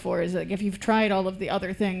noted for is like if you've tried all of the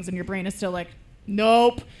other things and your brain is still like,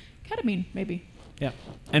 nope, ketamine, maybe. yeah.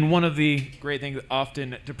 And one of the great things,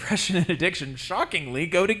 often depression and addiction, shockingly,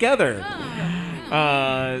 go together.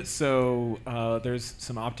 So there's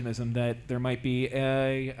some optimism that there might be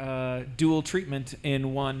a dual treatment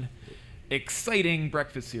in one exciting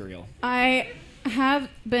breakfast cereal. I have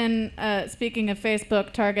been, speaking of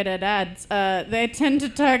Facebook targeted ads, they tend to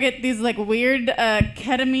target these like weird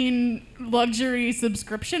ketamine luxury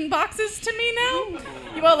subscription boxes to me now.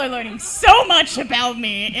 You all are learning so much about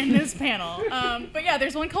me in this panel. But yeah,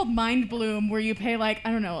 there's one called Mind Bloom where you pay like,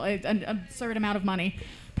 I don't know, an absurd amount of money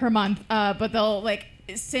per month, but they'll like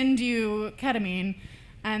send you ketamine,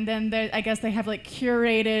 and then I guess they have like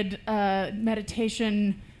curated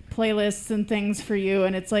meditation playlists and things for you,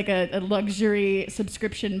 and it's like a luxury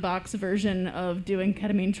subscription box version of doing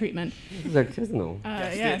ketamine treatment. This is artisanal.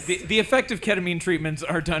 Yes. The effective ketamine treatments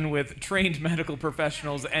are done with trained medical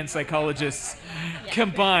professionals and psychologists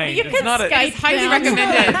combined. You It's can not a Skype It's highly them.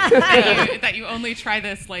 recommended that you only try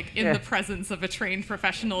this like in Yeah. the presence of a trained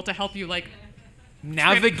professional to help you like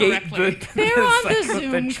navigate the, correctly. They're on the psycho-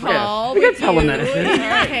 Zoom tra- call We got with you telemedicine. in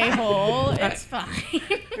your K-hole. It's fine.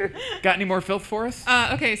 Got any more filth for us?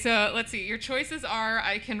 Okay, so let's see. Your choices are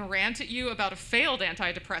I can rant at you about a failed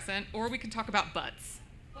antidepressant, or we can talk about butts.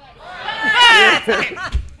 Okay.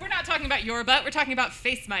 We're not talking about your butt. We're talking about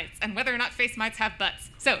face mites and whether or not face mites have butts.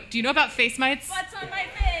 So, do you know about face mites? What's on my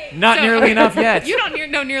face? Not So- nearly enough yet. You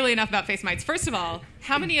don't know nearly enough about face mites. First of all,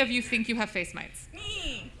 how many of you think you have face mites?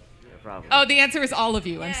 Me. Probably. Oh, the answer is all of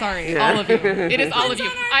you. I'm sorry. Yeah. All of you. It is all of It's you.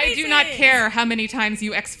 on our I do not faces. care how many times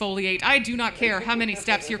you exfoliate. I do not care how many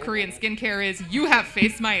steps your Korean skincare is. You have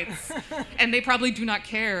face mites. And they probably do not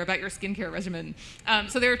care about your skincare regimen.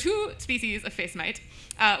 So there are two species of face mite.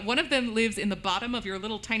 One of them lives in the bottom of your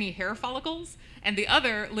little tiny hair follicles, and the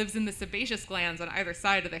other lives in the sebaceous glands on either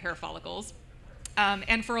side of the hair follicles.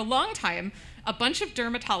 And for a long time, a bunch of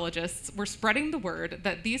dermatologists were spreading the word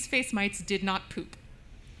that these face mites did not poop.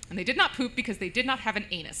 And they did not poop because they did not have an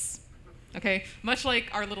anus. Okay? Much like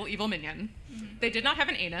our little evil minion. They did not have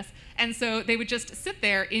an anus. And so they would just sit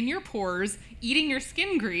there in your pores, eating your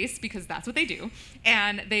skin grease, because that's what they do.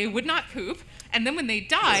 And they would not poop. And then when they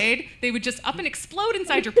died, they would just up and explode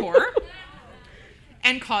inside your pore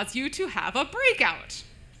and cause you to have a breakout.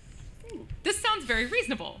 This sounds very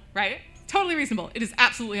reasonable, right? Totally reasonable. It is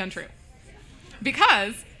absolutely untrue.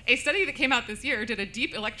 Because a study that came out this year did a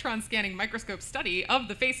deep electron scanning microscope study of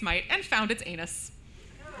the face mite and found its anus.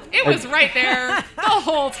 It was right there the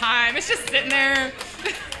whole time. It's just sitting there.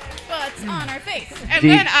 What's on our face? And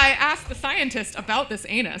then I asked the scientist about this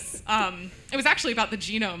anus. It was actually about the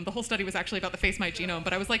genome. The whole study was actually about the face mite genome.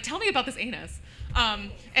 But I was like, tell me about this anus.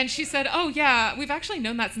 And she said, oh, yeah, we've actually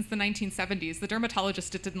known that since the 1970s. The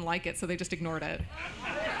dermatologist didn't like it, so they just ignored it.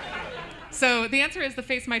 So the answer is the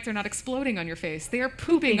face mites are not exploding on your face. They are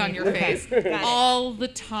pooping on your face all the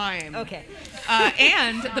time. Okay.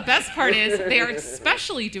 And the best part is they are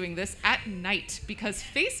especially doing this at night because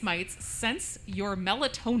face mites sense your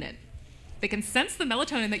melatonin. They can sense the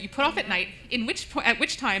melatonin that you put off at night, at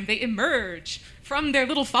which time they emerge from their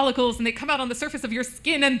little follicles and they come out on the surface of your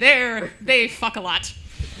skin, and there they fuck a lot.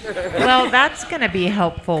 Well, that's going to be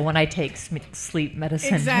helpful when I take sleep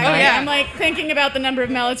medicine. Exactly. Oh, yeah. I'm like thinking about the number of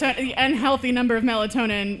the unhealthy number of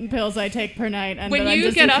melatonin pills I take per night, and When that I'm you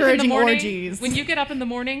just get up in the encouraging morning, orgies. when you get up in the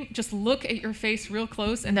morning, just look at your face real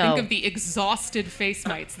close and No. think of the exhausted face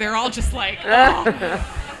mites. They're all just like, oh.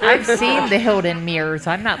 I've seen the Hilton mirrors.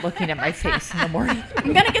 I'm not looking at my face in the morning.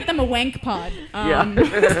 I'm gonna get them a wank pod. Yeah.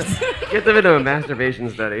 Get them into a masturbation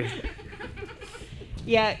study.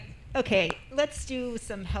 Yeah. Okay. Let's do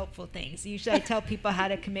some helpful things. Usually I tell people how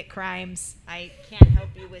to commit crimes. I can't help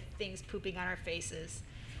you with things pooping on our faces.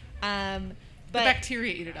 The But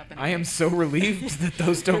bacteria eat it up. I am so relieved that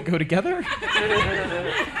those don't go together.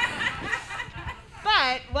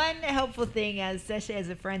 But one helpful thing, especially as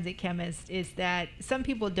a forensic chemist, is that some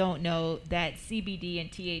people don't know that CBD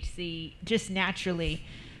and THC just naturally,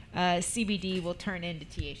 CBD will turn into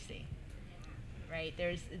THC. Right?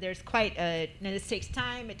 There's quite a. Now this takes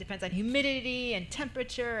time. It depends on humidity and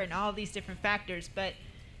temperature and all these different factors, but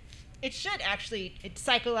it should actually, it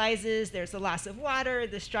cyclizes. There's a loss of water.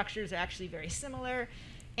 The structures are actually very similar.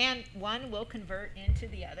 And one will convert into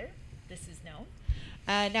the other. This is known.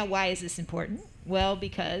 Now, why is this important? Well,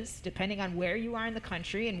 because depending on where you are in the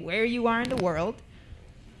country and where you are in the world,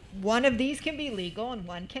 one of these can be legal and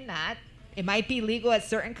one cannot. It might be legal at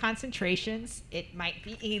certain concentrations. It might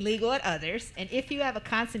be illegal at others. And if you have a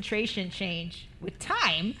concentration change with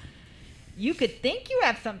time, you could think you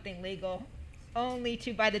have something legal, only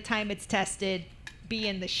to, by the time it's tested, be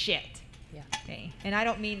in the shit. Yeah. Okay. And I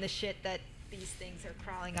don't mean the shit that these things are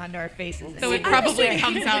crawling onto our faces. So it probably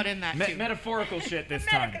comes out in that too. Metaphorical shit this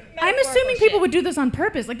time. I'm assuming people would do this on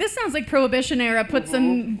purpose. Like, this sounds like Prohibition era. Put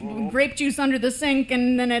some grape juice under the sink,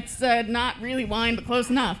 and then it's not really wine, but close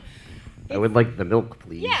enough. I would like the milk,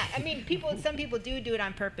 please. Yeah, I mean, some people do it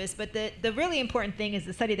on purpose, but the really important thing is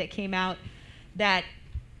the study that came out that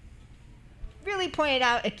really pointed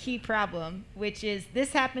out a key problem, which is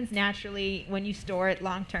this happens naturally when you store it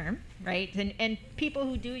long term, right? And people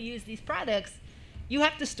who do use these products, you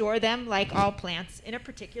have to store them like all plants in a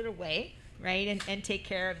particular way, right? And take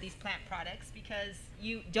care of these plant products because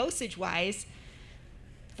you, dosage-wise,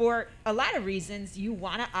 for a lot of reasons, you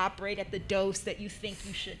want to operate at the dose that you think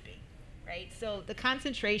you should be, right? So the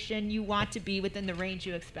concentration, you want to be within the range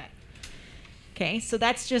you expect. Okay, so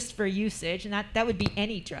that's just for usage, and that would be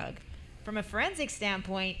any drug. From a forensic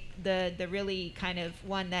standpoint, the really kind of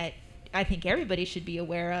one that I think everybody should be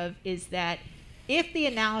aware of is that if the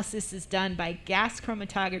analysis is done by gas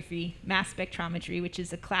chromatography, mass spectrometry, which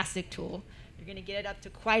is a classic tool, you're going to get it up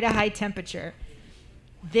to quite a high temperature.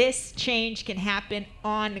 This change can happen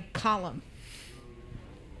on column.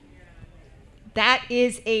 That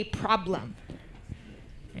is a problem,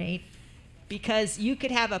 right? Because you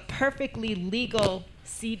could have a perfectly legal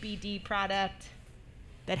CBD product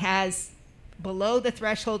that has below the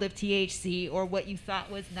threshold of THC or what you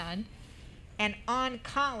thought was none, and on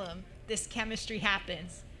column, this chemistry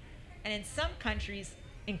happens. And in some countries,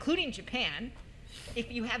 including Japan,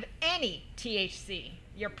 if you have any THC,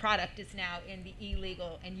 your product is now in the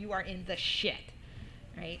illegal and you are in the shit,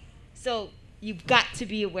 right? So you've got to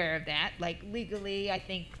be aware of that. Like legally, I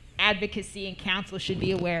think advocacy and counsel should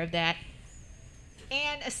be aware of that.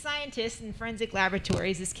 And as scientists in forensic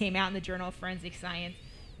laboratories, this came out in the Journal of Forensic Science,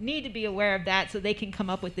 need to be aware of that so they can come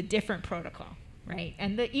up with a different protocol, right?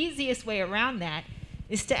 And the easiest way around that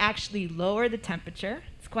is to actually lower the temperature.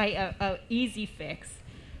 It's quite a easy fix,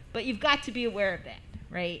 but you've got to be aware of that,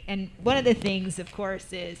 right? And one of the things, of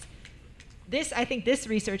course, is this, I think this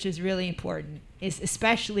research is really important, is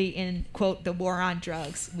especially in, quote, the war on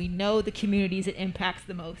drugs. We know the communities it impacts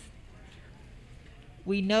the most.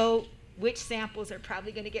 We know which samples are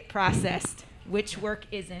probably going to get processed, which work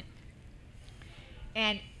isn't.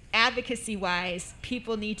 And advocacy-wise,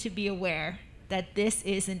 people need to be aware that this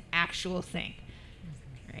is an actual thing,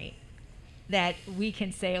 right? That we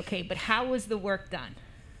can say, okay, but how was the work done?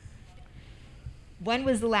 When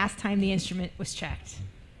was the last time the instrument was checked,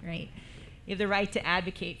 right? You have the right to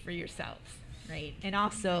advocate for yourselves, right? And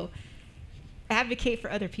also advocate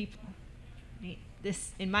for other people. Right?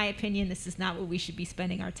 This, in my opinion, this is not what we should be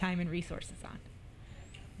spending our time and resources on.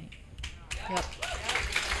 Right? Yep.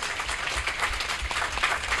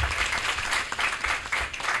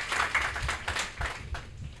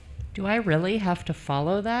 Do I really have to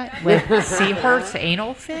follow that with seahorse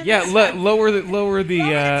anal fins? Yeah, lower the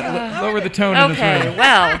tone in this Okay, room.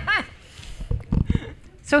 well.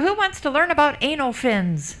 So who wants to learn about anal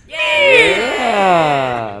fins?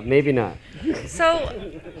 Yeah, maybe not. So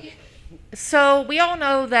we all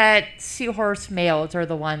know that seahorse males are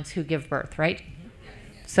the ones who give birth, right?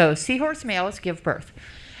 So seahorse males give birth.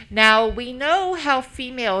 Now, we know how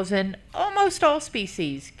females in almost all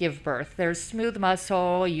species give birth. There's smooth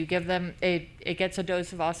muscle. You give them, it gets a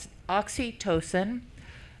dose of oxytocin.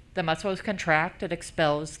 The muscles contract. It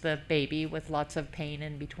expels the baby with lots of pain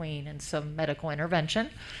in between and some medical intervention.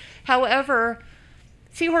 However,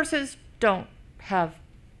 seahorses don't have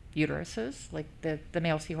uteruses. Like the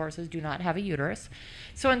male seahorses do not have a uterus.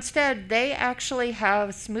 So instead, they actually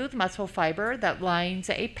have smooth muscle fiber that lines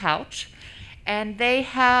a pouch. And they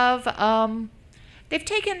have, they've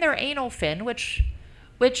taken their anal fin, which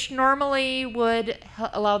normally would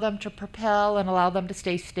allow them to propel and allow them to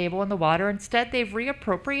stay stable in the water. Instead, they've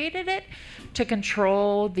reappropriated it to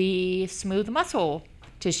control the smooth muscle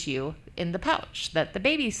tissue in the pouch that the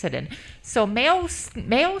babies sit in. So male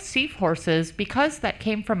seahorses, because that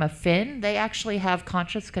came from a fin, they actually have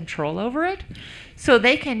conscious control over it. So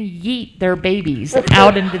they can yeet their babies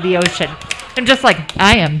out into the ocean. And just like,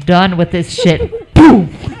 I am done with this shit.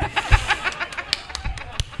 Boom!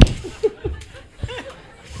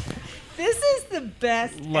 This is the the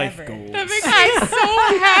best Life ever. goals. That makes me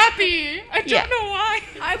so happy. I don't Yeah. know why.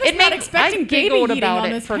 I was not expecting I baby giggled eating about on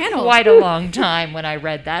it this for panel. quite a long time when I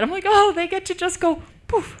read that. I'm like, oh, they get to just go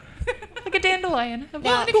poof, like a dandelion.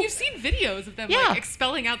 Well, and if you've seen videos of them Yeah. like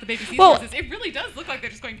expelling out the baby Well- seahorses, it really does look like they're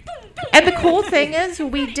just going boom, boom. And the cool thing is,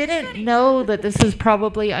 we didn't know that this is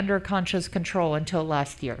probably under conscious control until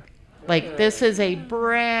last year. Like, this is a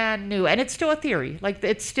brand new, and it's still a theory. Like,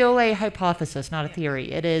 it's still a hypothesis, not a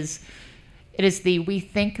theory. It is we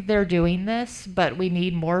think they're doing this, but we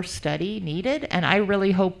need more study needed. And I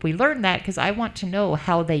really hope we learn that, because I want to know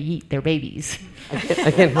how they eat their babies.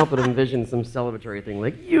 I can't help but envision some celebratory thing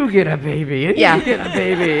like, you get a baby, and Yeah. you get a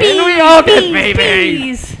baby, and we all get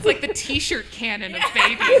babies. It's like the T-shirt cannon of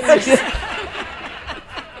babies.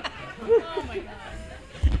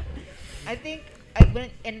 I think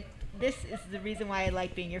and this is the reason why I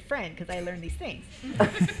like being your friend, because I learn these things.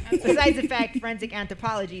 Besides the fact, forensic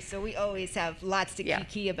anthropology, so we always have lots to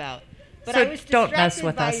kiki about. But So I was don't distracted mess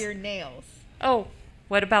with by us. your nails. Oh,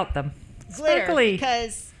 what about them? Glitter, Sparkly.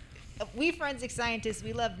 because we forensic scientists,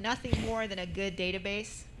 we love nothing more than a good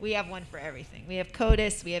database. We have one for everything. We have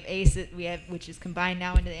CODIS, we have ACIS, which is combined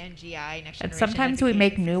now into the NGI, Next And Generation sometimes we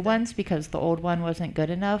make Identification new System. ones because the old one wasn't good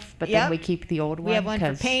enough, but Yep. then we keep the old one. We have one for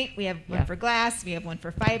 'cause- paint, we have one yeah. for glass, we have one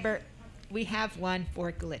for fiber. We have one for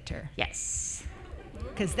glitter. Yes.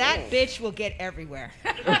 Because that bitch will get everywhere.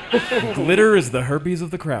 Glitter is the herpes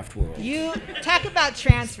of the craft world. You talk about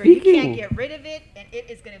transfer. You Speaking- can't get rid of it, and it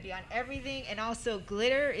is going to be on everything. And also,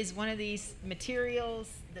 glitter is one of these materials,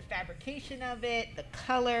 the fabrication of it, the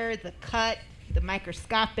color, the cut, the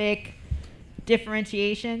microscopic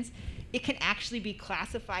differentiations. It can actually be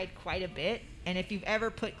classified quite a bit. And if you've ever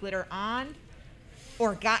put glitter on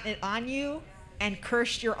or gotten it on you and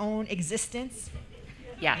cursed your own existence,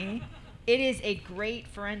 Yeah. okay, it is a great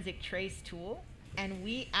forensic trace tool, and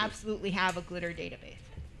we absolutely have a glitter database.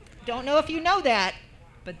 Don't know if you know that,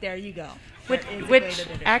 but there you go. Which, There is a which glitter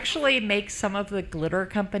database. actually makes some of the glitter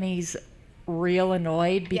companies real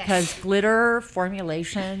annoyed because Yes. glitter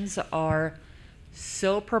formulations are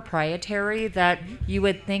so proprietary that you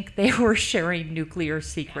would think they were sharing nuclear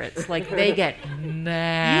secrets. Like, they get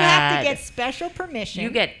mad. You have to get special permission. You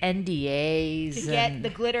get NDAs. to get and- the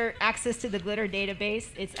glitter access to the glitter database.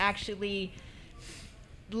 It's actually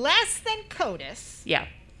less than CODIS, Yeah.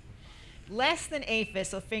 less than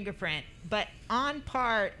APHIS or fingerprint, but on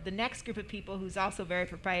par. The next group of people who's also very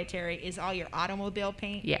proprietary is all your automobile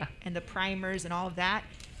paint, Yeah. and the primers and all of that.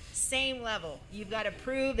 Same level. You've got to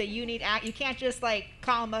prove that you need. You can't just like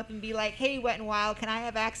call them up and be like, "Hey, Wet and Wild, can I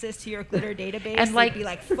have access to your glitter database?" And, They'd like- be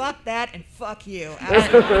like, "Fuck that," and "Fuck you."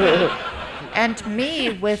 And me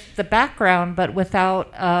with the background, but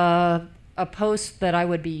without a post that I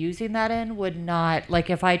would be using that in, would not, like,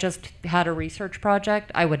 if I just had a research project,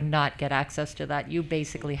 I would not get access to that. You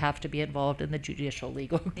basically have to be involved in the judicial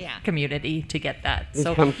legal Yeah. community to get that. These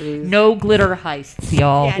So companies- no glitter heists,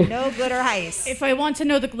 y'all. Yeah, no glitter heist. If I want to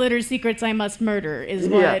know the glitter secrets, I must murder. Is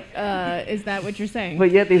what? Is that what you're saying? But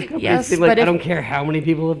yet these companies Yes, seem like, but I if- don't care how many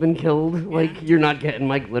people have been killed. Like, you're not getting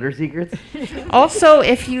my glitter secrets. Also,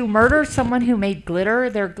 if you murder someone who made glitter,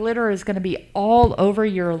 their glitter is going to be all over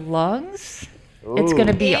your lungs. It's going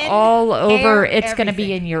to be In, all over. hair, It's going to be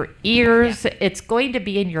everything. in your ears. It's going to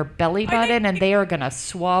be in your belly button, and they are going to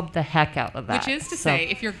swab the heck out of that. Which is to So- say,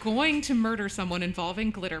 if you're going to murder someone involving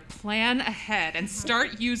glitter, plan ahead and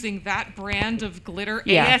start using that brand of glitter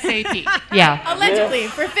Yeah. ASAP. yeah. Allegedly,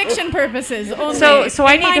 for fiction purposes only. So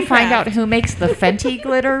I in need to find Minecraft. out who makes the Fenty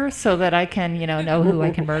glitter so that I can, know who I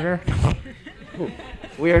can murder.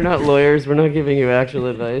 We are not lawyers. We're not giving you actual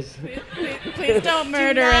advice. Please don't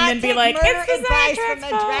murder Do not and then be take like, murder it's the advice from Zytrax a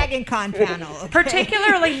fault." Dragon Con panel. Okay?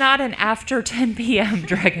 Particularly not an after 10 p.m.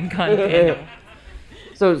 Dragon Con panel.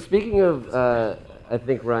 So speaking of, I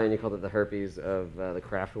think Ryan, you called it the herpes of the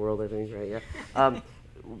craft world. I think, right? Yeah.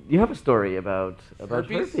 You have a story about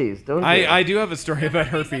herpes, don't you? I do have a story about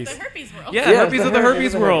herpes. The herpes world. Yeah, Yes, herpes the of the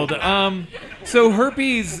herpes herpes of the world. So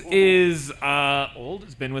herpes is old.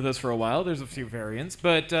 It's been with us for a while. There's a few variants,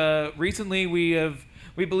 but recently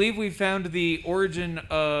we believe we found the origin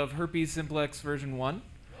of herpes simplex version 1,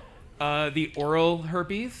 the oral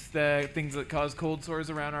herpes, the things that cause cold sores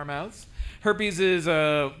around our mouths. Herpes is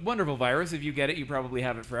a wonderful virus. If you get it, you probably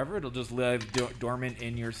have it forever. It'll just live dormant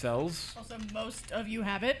in your cells. Also, most of you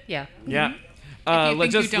have it. Yeah. Yeah. If you think you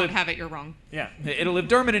just don't live- have it, you're wrong. Yeah, it'll live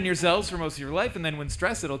dormant in your cells for most of your life, and then when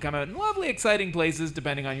stressed, it'll come out in lovely, exciting places,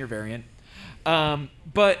 depending on your variant.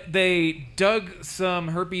 But they dug some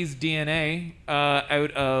herpes DNA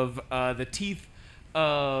out of the teeth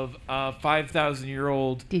of a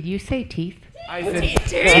 5,000-year-old. Did you say teeth? I said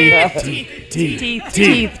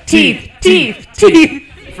Teeth.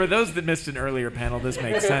 For those that missed an earlier panel, this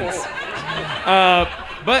makes sense.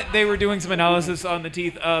 But they were doing some analysis on the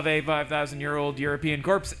teeth of a 5,000-year-old European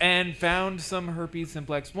corpse and found some herpes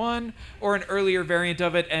simplex 1, or an earlier variant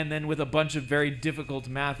of it, and then with a bunch of very difficult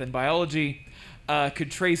math and biology,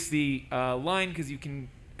 could trace the line, because you can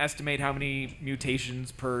estimate how many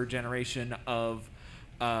mutations per generation of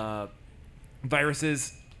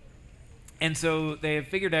viruses. And so they have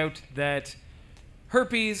figured out that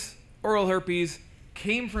herpes, oral herpes,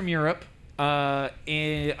 came from Europe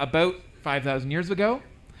in about 5,000 years ago,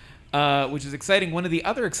 which is exciting. One of the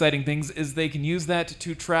other exciting things is they can use that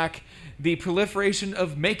to track the proliferation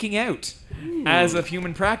of making out as a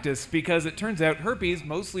human practice, because it turns out herpes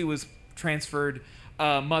mostly was transferred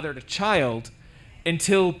mother to child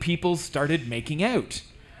until people started making out,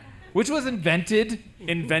 which was invented,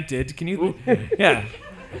 can you, yeah.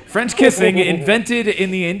 French kissing invented in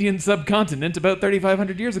the Indian subcontinent about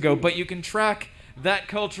 3,500 years ago, but you can track that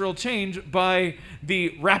cultural change by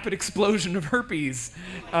the rapid explosion of herpes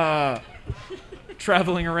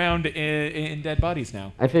traveling around in dead bodies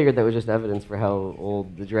now. I figured that was just evidence for how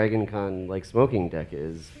old the Dragon Con smoking deck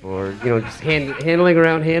is for, just handling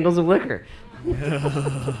around handles of liquor.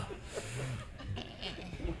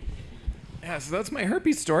 Yeah, so that's my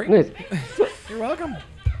herpes story. Nice. You're welcome.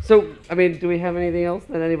 So, do we have anything else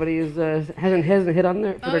that anybody hasn't hit on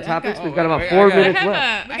there for their topics? We've got about I 4 got- minutes I have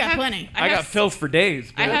left. We got plenty. I got filth for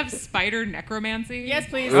days. I but- have spider necromancy. Yes,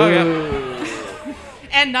 please. Oh, yeah.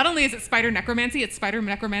 And not only is it spider necromancy, it's spider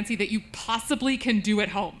necromancy that you possibly can do at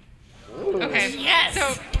home. Okay. Yes.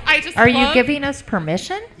 So I just Are you love- giving us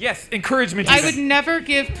permission? Yes, encouragement. I would never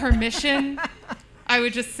give permission. I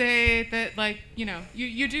would just say that,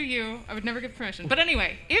 you do you. I would never give permission. But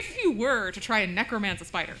anyway, if you were to try and necromance a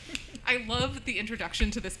spider, I love the introduction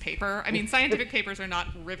to this paper. I mean, scientific papers are not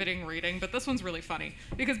riveting reading, but this one's really funny.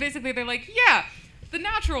 Because basically they're like, yeah, the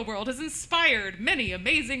natural world has inspired many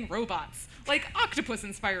amazing robots. Like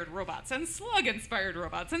octopus-inspired robots, and slug-inspired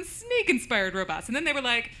robots, and snake-inspired robots. And then they were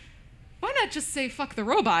like, why not just say fuck the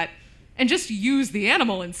robot and just use the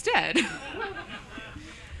animal instead?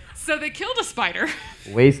 So they killed a spider.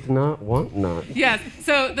 Waste not, want not. Yes.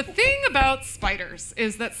 So the thing about spiders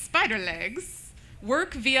is that spider legs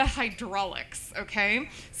work via hydraulics, okay?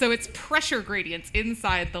 So it's pressure gradients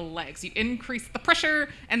inside the legs. You increase the pressure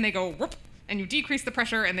and they go whoop, and you decrease the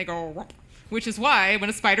pressure and they go whoop, which is why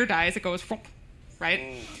when a spider dies, it goes whoop,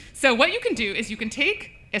 right? So what you can do is you can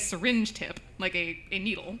take a syringe tip, like a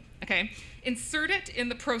needle, okay? Insert it in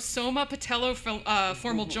the prosoma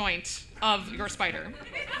patelloformal joint of your spider.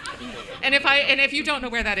 And if you don't know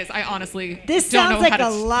where that is, I honestly This don't sounds know like how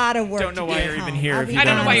a to lot of work. Don't know to why do you're at even home. here I'll if be you I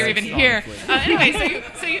don't know why honest, you're even here. honestly. Anyway,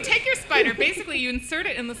 so you take your spider. Basically, you insert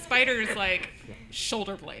it in the spider's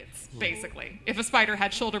shoulder blades. Basically, if a spider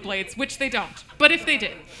had shoulder blades, which they don't, but if they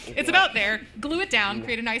did, it's about there. Glue it down,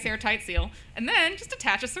 create a nice airtight seal, and then just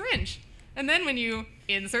attach a syringe. And then when you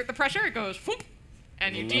insert the pressure, it goes whoop,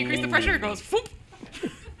 and you decrease the pressure, it goes whoop.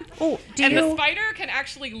 Oh, The spider can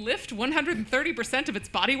actually lift 130% of its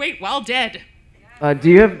body weight while dead. Do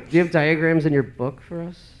you have diagrams in your book for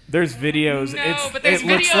us? There's videos. No, but there's it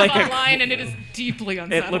looks videos like online, and it is deeply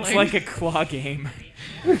unsettling. It looks like a claw game.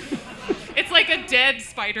 It's like a dead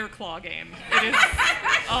spider claw game. It is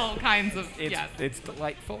all kinds of It's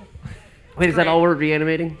delightful. Wait, is that Great. all we're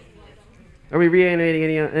reanimating? Are we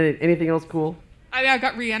reanimating anything else cool? I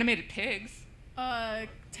got reanimated pigs.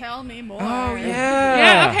 Tell me more. Oh yeah.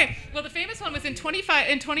 Yeah. Okay. Well, the famous one was in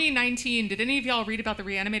 2019. Did any of y'all read about the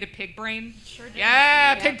reanimated pig brain? Sure did.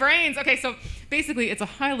 Yeah, pig brains. Okay, so basically, it's a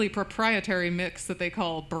highly proprietary mix that they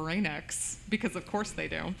call Brain X, because of course they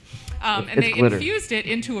do. And It's they glitter. infused it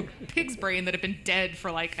into a pig's brain that had been dead for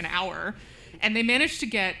like an hour, and they managed to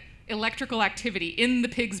get electrical activity in the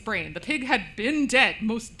pig's brain. The pig had been dead,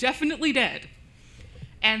 most definitely dead,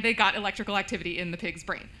 and they got electrical activity in the pig's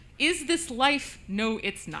brain. Is this life? No,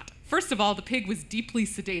 it's not. First of all, the pig was deeply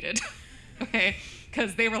sedated, okay?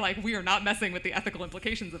 Because they were like, we are not messing with the ethical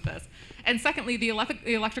implications of this. And secondly, the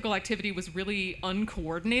electrical activity was really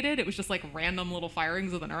uncoordinated. It was just like random little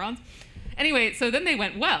firings of the neurons. Anyway, so then they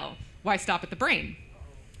went, well, why stop at the brain?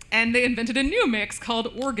 And they invented a new mix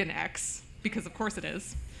called Organ X, because of course it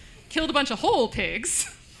is. Killed a bunch of whole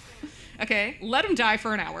pigs, okay? Let them die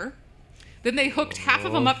for an hour. Then they hooked half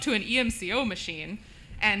of them up to an EMCO machine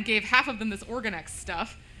and gave half of them this Organex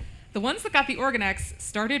stuff. The ones that got the Organex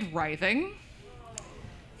started writhing,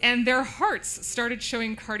 and their hearts started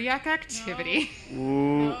showing cardiac activity.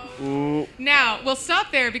 Now, we'll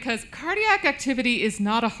stop there because cardiac activity is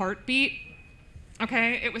not a heartbeat,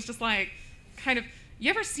 okay? It was just like kind of, You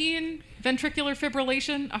ever seen ventricular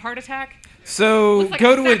fibrillation, a heart attack? So Looks like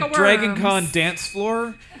go a to sack a of Dragon worms. Con dance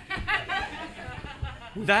floor.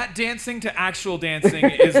 That dancing to actual dancing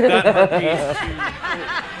is that heartbeat.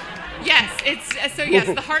 Yes, yes,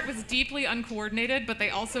 the heart was deeply uncoordinated, but they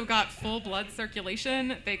also got full blood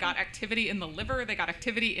circulation. They got activity in the liver, they got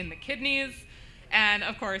activity in the kidneys, and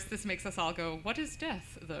of course, this makes us all go, what is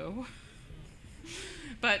death, though?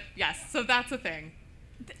 But yes, so that's a thing.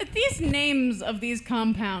 These names of these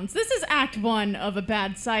compounds, this is act one of a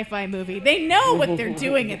bad sci-fi movie. They know what they're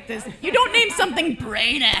doing at this. You don't name something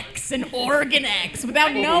Brain X and Organ X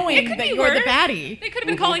without knowing that you're the baddie. They could have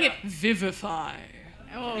been calling it Vivify.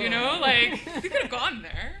 Oh. You know, like, you could have gone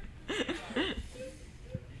there.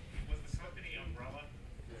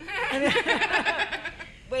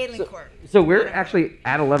 Whaling Corp. So we're actually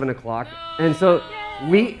at 11 o'clock, and so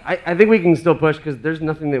I think we can still push because there's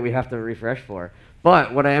nothing that we have to refresh for.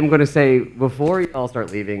 But what I am going to say before you all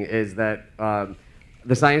start leaving is that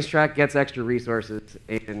the science track gets extra resources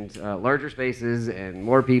and larger spaces and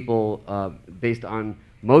more people based on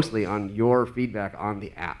mostly on your feedback on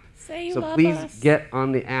the app. Say you So love please us. get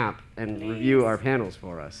on the app and review our panels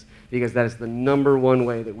for us, because that is the #1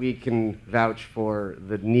 way that we can vouch for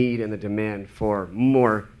the need and the demand for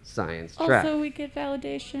more science track. Also, we get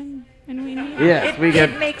validation, and we need Yes, we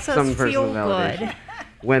get it makes us some personal feel validation good.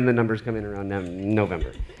 when the numbers come in around Works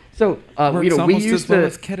November. So we almost used as well to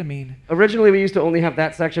as ketamine. originally we used to only have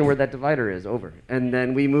that section where that divider is over, and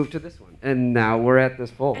then we moved to this one, and now we're at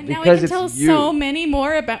this full And now we because can it's tell you. so many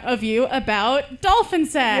more of you about dolphin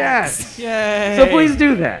sex. Yes. Yay. So please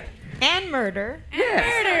do that. And murder.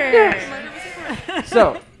 Yes.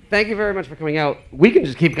 So thank you very much for coming out. We can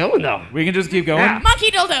just keep going though. We can just keep going. Yeah.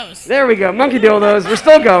 Monkey dildos. There we go. Monkey dildos. We're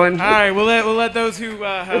still going. All right, we'll let those who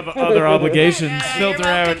have other obligations filter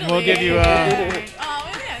out, and we'll give you. Oh, yeah,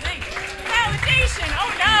 thanks. Validation. Oh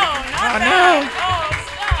no, not Oh, that. Oh,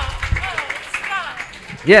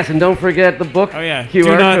 stop. Yes, and don't forget the book. Oh yeah. QR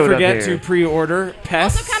Do not code up forget here. to pre-order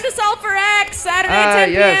Pests. Also come to Solve for X Saturday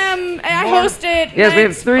 10 yes. p.m. I host it. Yes, we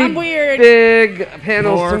have It's- 3 I'm weird. big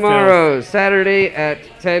panels More tomorrow. Saturday at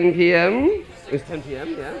 10 p.m. It's 10 p.m.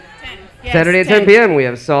 Yeah. 10. Yes, Saturday at 10 p.m. We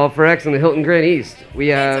have Solve for X in the Hilton Grand East.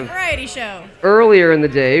 We It's a have variety show. earlier in the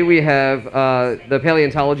day we have the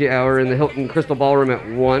Paleontology Hour in the Hilton Crystal Ballroom at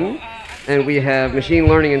 1, and we have Machine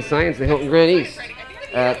Learning and Science in the Hilton Grand East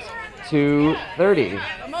at 2:30.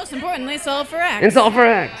 But most importantly, Solve for X. And Solve for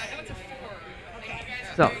X.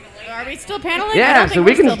 So Are we still paneling? I yeah, don't so think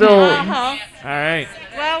we we're can still. paneling. Uh-huh. All right.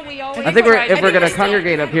 Well, we always I think try if to- we're gonna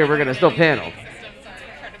congregate up here, we're gonna still panel.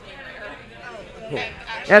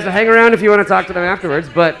 Yeah, so hang around if you want to talk to them afterwards,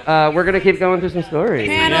 but we're going to keep going through some stories.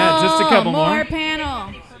 Panel. Yeah, just a couple more.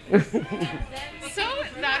 panel. So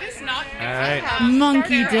that is not. All right.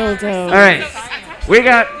 Monkey dildo. All right. We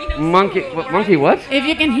got monkey what? If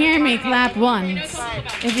you can hear me, clap once.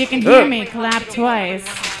 If you can hear me, clap twice.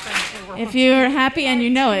 If you're happy and you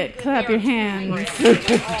know it, clap your hands.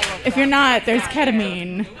 If you're not, there's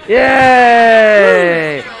ketamine.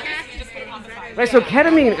 Yay! Right, so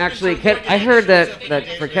ketamine actually, I heard that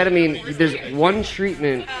for ketamine, there's one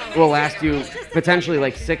treatment will last you potentially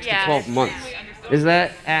like 6 to 12 months. Is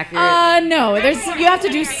that accurate? No. You have to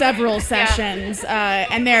do several sessions,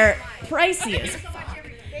 and they're pricey as fuck.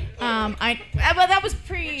 Well, that was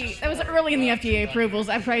early in the FDA approvals.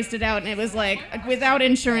 I priced it out, and it was like, without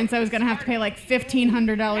insurance, I was gonna have to pay like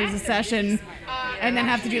 $1,500 a session, and then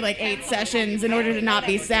have to do like 8 sessions in order to not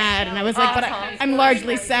be sad. And I was like, but I'm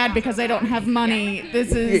largely sad because I don't have money.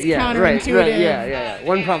 This is counterintuitive. Right, yeah.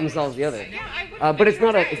 One problem solves the other. But it's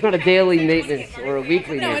not a daily maintenance or a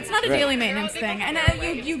weekly No, maintenance. it's not a daily maintenance thing. And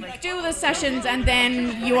you do the sessions, and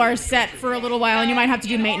then you are set for a little while, and you might have to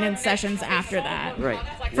do maintenance sessions after that. Right.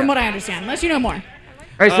 From what I understand, unless you know more.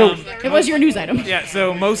 All right, so It was your news item. Yeah,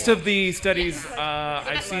 so most of the studies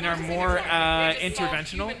I've seen are more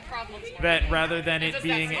interventional, that rather than it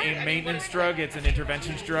being a maintenance drug, it's an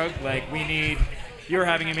interventions drug. Like, you're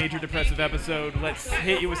having a major depressive episode, let's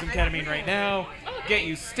hit you with some ketamine right now, get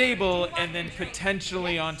you stable, and then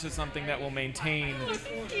potentially onto something that will maintain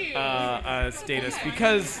a status.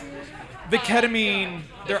 Because the ketamine,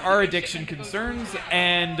 there are addiction concerns,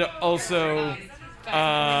 and also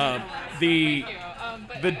the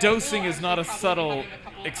dosing is not a subtle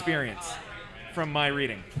experience from my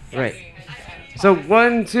reading. right. So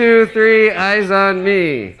 1, 2, 3, eyes on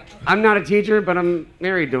me. I'm not a teacher, but I'm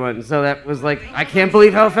married to one, so that was like, I can't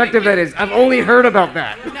believe how effective that is. I've only heard about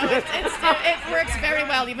that. No, it works very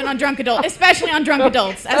well, even on drunk adults, especially on drunk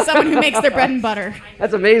adults, as someone who makes their bread and butter.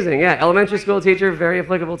 That's amazing. Yeah, elementary school teacher, very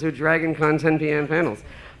applicable to Dragon Con 10 p.m. panels.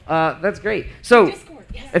 That's great. So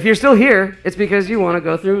If you're still here, it's because you want to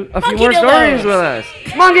go through a few Monkey more dildos. stories with us.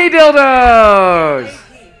 Monkey dildos!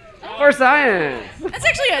 For science. It's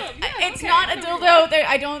actually it's not a dildo.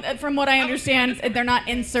 I don't, from what I understand, they're not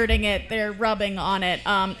inserting it. They're rubbing on it.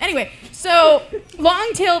 Anyway, so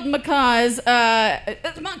long-tailed macaws,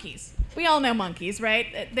 monkeys. We all know monkeys,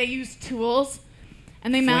 right? They use tools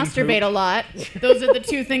and they masturbate a lot. Those are the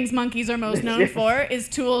two things monkeys are most known for, is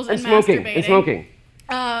tools and smoking. masturbating. And smoking.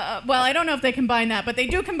 Well, I don't know if they combine that, but they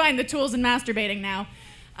do combine the tools and masturbating now.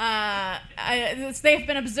 They've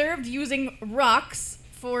been observed using rocks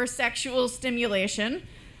for sexual stimulation.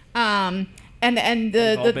 And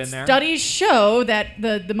the studies show that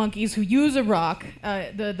the monkeys who use a rock,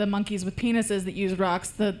 the monkeys with penises that use rocks,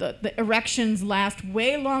 the erections last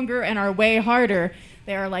way longer and are way harder.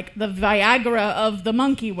 They are like the Viagra of the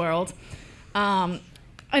monkey world. And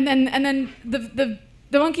then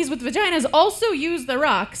the monkeys with vaginas also use the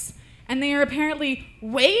rocks, and they are apparently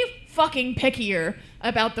way fucking pickier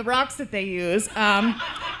about the rocks that they use.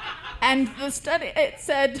 And the study, it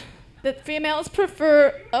said that females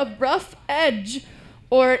prefer a rough edge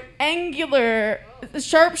or angular,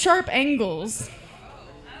 sharp angles.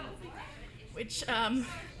 Which I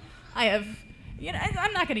have,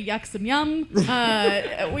 I'm not going to yuck some yum.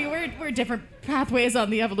 We're different pathways on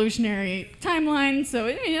the evolutionary timeline,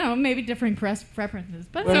 so maybe differing preferences.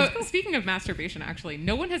 But so speaking of masturbation, actually,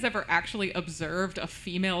 no one has ever actually observed a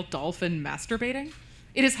female dolphin masturbating.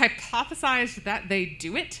 It is hypothesized that they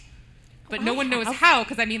do it. But no one knows how,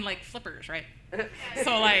 because like flippers, right?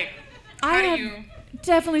 So how do you...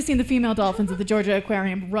 Definitely seen the female dolphins at the Georgia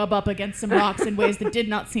Aquarium rub up against some rocks in ways that did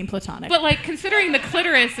not seem platonic. But considering the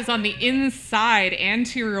clitoris is on the inside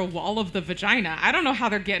anterior wall of the vagina, I don't know how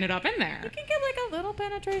they're getting it up in there. You can get a little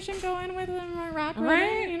penetration going with a rock,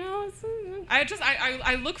 right? I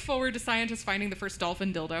I look forward to scientists finding the first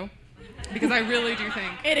dolphin dildo, because I really do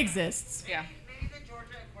think it exists. Yeah.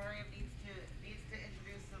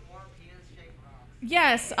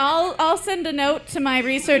 Yes, I'll send a note to my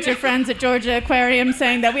researcher friends at Georgia Aquarium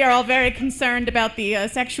saying that we are all very concerned about the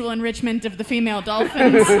sexual enrichment of the female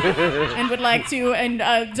dolphins and would like to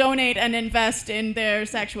donate and invest in their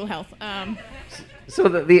sexual health. So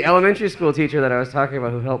the elementary school teacher that I was talking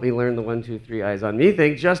about who helped me learn the 1, 2, 3 eyes on me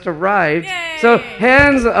thing just arrived. Yay! So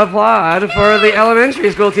hands applaud for the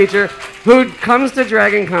elementary school teacher who comes to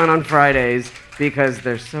Dragon Con on Fridays because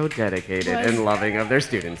they're so dedicated and loving of their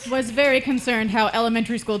students. Was very concerned how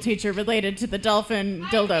elementary school teacher related to the dolphin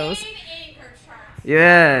dildos.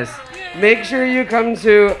 Yes. Make sure you come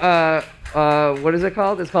to, what is it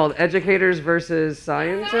called? It's called Educators versus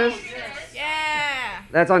Scientists. Yeah.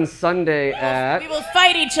 That's on Sunday at... We will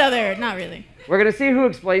fight each other. Not really. We're going to see who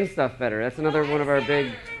explains stuff better. That's another one of our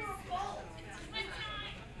big...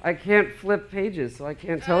 I can't flip pages, so I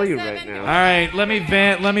can't tell you right now. All right, let me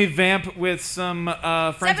vamp with some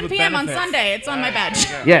friends 7 with p.m. on benefits. Sunday. It's on my badge.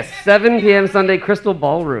 Yes, 7 p.m. Sunday, Crystal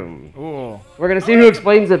Ballroom. Ooh. We're going to see who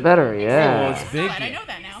explains it better, yeah. Oh, it's big. I know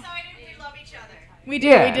that now. We love each other. We do.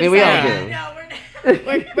 Yeah, we we all say. do. No, we're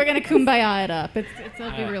not. We're gonna kumbaya it up.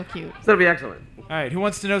 It'll be real cute. So it'll be excellent. All right, who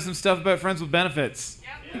wants to know some stuff about friends with benefits?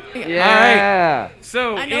 Yeah.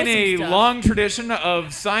 So, I know in a some stuff. long tradition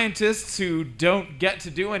of scientists who don't get to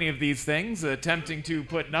do any of these things, attempting to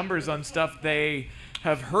put numbers on stuff they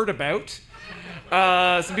have heard about,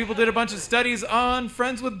 some people did a bunch of studies on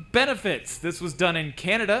friends with benefits. This was done in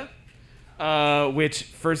Canada, which,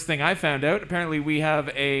 first thing I found out, apparently we have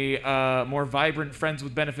a more vibrant friends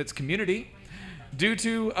with benefits community due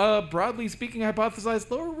to, broadly speaking,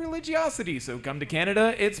 hypothesized lower religiosity. So come to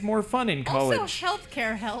Canada, it's more fun in college. Also,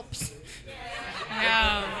 healthcare helps.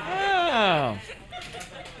 Oh,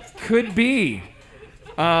 could be.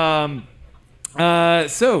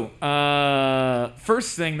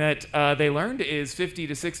 First thing that they learned is 50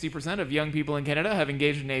 to 60% of young people in Canada have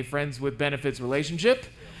engaged in a friends with benefits relationship.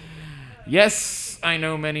 Yes, I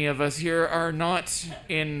know many of us here are not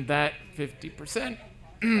in that 50%.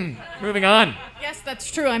 Moving on. Yes,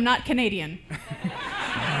 that's true. I'm not Canadian.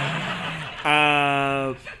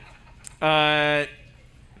 And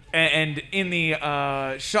in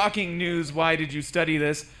the shocking news, why did you study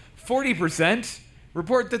this? 40%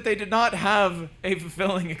 report that they did not have a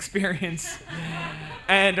fulfilling experience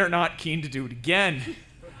and are not keen to do it again.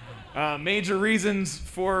 Major reasons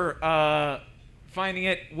for finding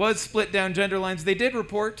it was split down gender lines. They did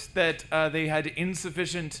report that they had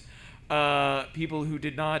insufficient people who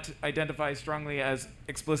did not identify strongly as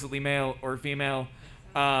explicitly male or female,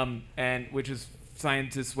 and which is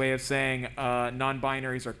scientists' way of saying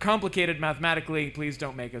non-binaries are complicated mathematically. Please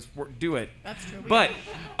don't make us do it. That's true. But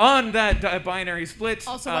on that binary split...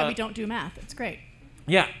 Also why we don't do math. It's great.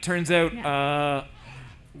 Yeah, turns out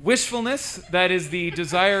wishfulness, that is the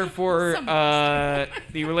desire for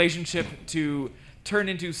the relationship to turn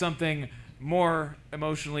into something more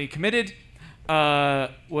emotionally committed,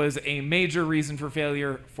 was a major reason for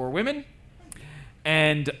failure for women.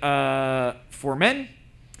 And for men,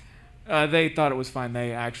 they thought it was fine.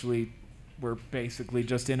 They actually were basically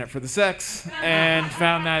just in it for the sex and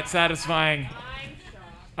found that satisfying.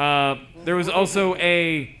 There was also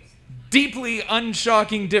a deeply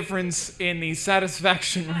unshocking difference in the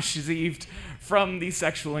satisfaction received from the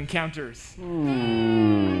sexual encounters.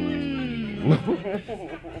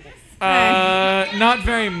 Not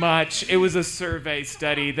very much. It was a survey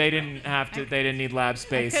study. They didn't need lab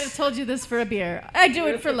space. I could have told you this for a beer. I do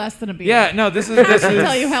it for less than a beer. Yeah, no, this is I can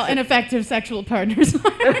tell you how ineffective sexual partners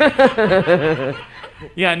are.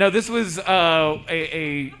 Yeah, no, this was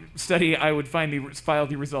a study I would file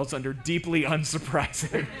the results under deeply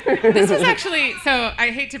unsurprising. This was actually, so I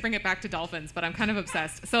hate to bring it back to dolphins, but I'm kind of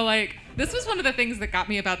obsessed. So, like, this was one of the things that got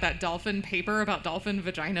me about that dolphin paper about dolphin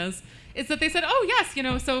vaginas, is that they said, oh, yes,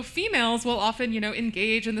 so females will often,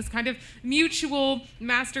 engage in this kind of mutual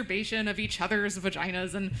masturbation of each other's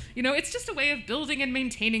vaginas, and, it's just a way of building and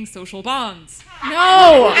maintaining social bonds.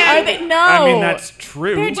 No! Are they? No! I mean, that's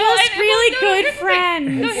true. They're just really good friends.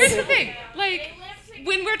 No, here's the thing. Like,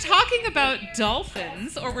 when we're talking about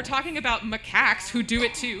dolphins, or we're talking about macaques who do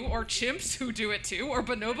it too, or chimps who do it too, or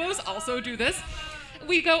bonobos also do this,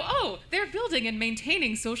 we go, oh, they're building and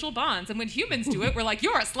maintaining social bonds. And when humans do it, we're like,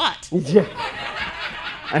 you're a slut. Yeah.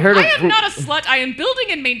 I am not a slut. I am building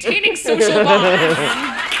and maintaining social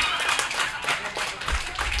bonds.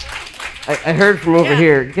 I heard from over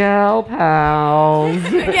here, gal pals.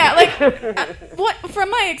 Yeah, like, what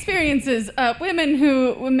from my experiences, women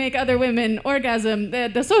who make other women orgasm,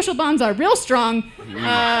 the social bonds are real strong.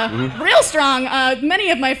 Real strong.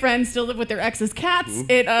 Many of my friends still live with their ex's cats.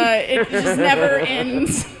 It just never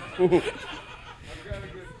ends.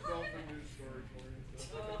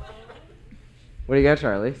 What do you got,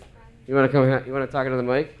 Charlie? You want to come? You want to talk into the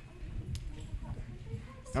mic?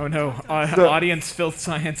 Oh no, audience filth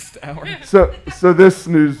science hour. So this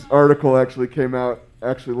news article actually came out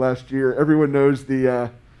last year. Everyone knows the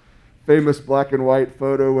famous black and white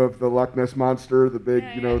photo of the Loch Ness monster, the big,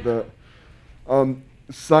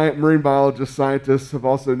 marine biologists, scientists have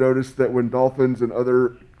also noticed that when dolphins and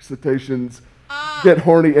other cetaceans get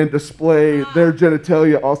horny and display, their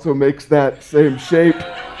genitalia also makes that same shape.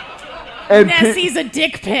 And Nessie's a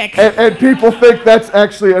dick pic. And people think that's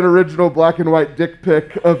actually an original black and white dick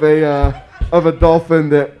pic of a dolphin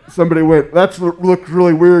that somebody went, looked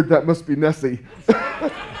really weird, that must be Nessie.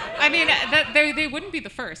 I mean, they wouldn't be the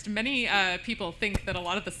first. Many people think that a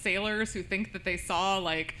lot of the sailors who think that they saw,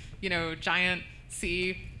 giant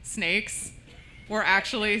sea snakes were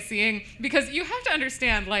actually seeing, because you have to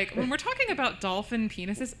understand, when we're talking about dolphin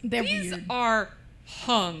penises, these weird. Are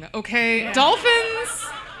hung, okay? Yeah. Dolphins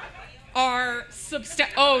are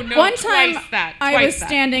oh no, One time I was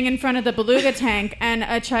standing in front of the beluga tank and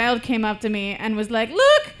a child came up to me and was like,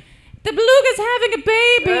 look, the beluga's having a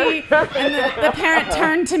baby. And the parent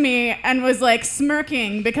turned to me and was like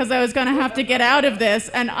smirking because I was going to have to get out of this,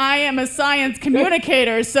 and I am a science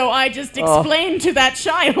communicator, so I just explained to that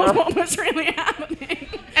child what was really happening.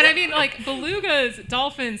 And I mean, belugas,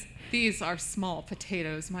 dolphins, these are small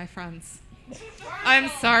potatoes, my friends. I'm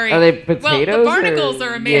sorry. Are they potatoes? Well, the barnacles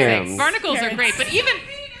are amazing. Yams? Barnacles are great, but even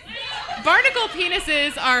barnacle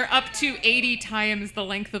penises are up to 80 times the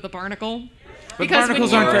length of the barnacle. But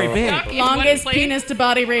barnacles aren't very big. Longest penis to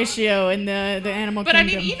body ratio in the animal but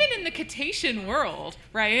kingdom. I mean, even in the cetacean world,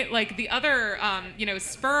 right? The other,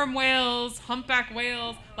 sperm whales, humpback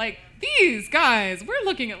whales, these guys, we're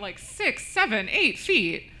looking at 6, 7, 8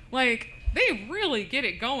 feet. They really get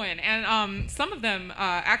it going, and some of them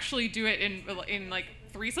actually do it in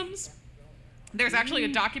threesomes. There's actually a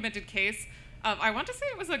documented case of, I want to say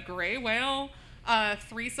it was a gray whale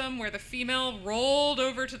threesome where the female rolled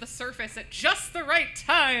over to the surface at just the right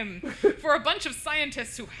time for a bunch of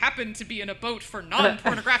scientists who happened to be in a boat for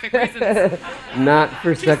non-pornographic reasons. Not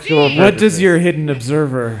for sexual purposes. What does your hidden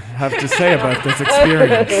observer have to say about this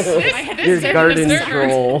experience? This garden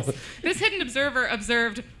troll. This hidden observer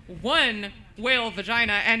observed 1 whale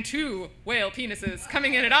vagina and 2 whale penises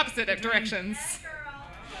coming in at opposite directions.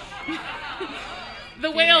 The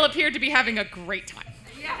whale appeared to be having a great time.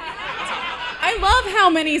 I love how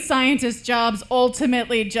many scientist jobs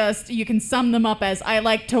ultimately just, you can sum them up as, I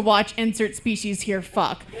like to watch insert species here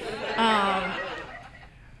fuck.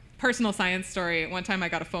 Personal science story. One time I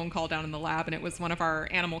got a phone call down in the lab, and it was one of our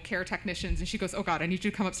animal care technicians, and she goes, oh God, I need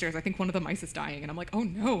you to come upstairs. I think one of the mice is dying. And I'm like, oh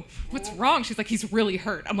no, what's wrong? She's like, he's really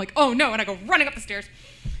hurt. I'm like, oh no. And I go running up the stairs,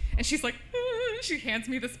 and she's like, She hands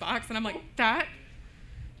me this box, and I'm like, that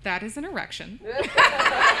is an erection.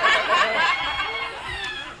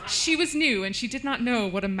 She was new, and she did not know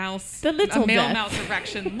what a male mouse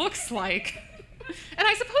erection looks like. And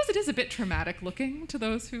I suppose it is a bit traumatic looking to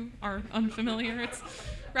those who are unfamiliar. It's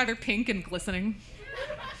rather pink and glistening.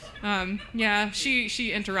 Yeah,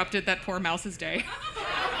 she interrupted that poor mouse's day.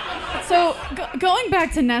 So, going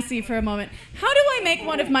back to Nessie for a moment, how do I make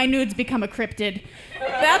one of my nudes become a cryptid?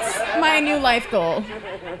 That's my new life goal. Go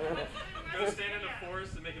stand in the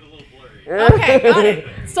forest and make it a little blurry. Okay, got it.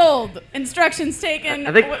 Sold. Instructions taken.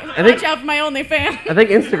 Watch out for my OnlyFans. I think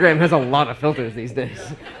Instagram has a lot of filters these days.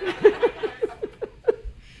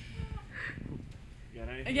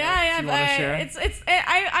 Yeah, you wanna share?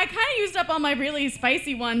 I kind of used up all my really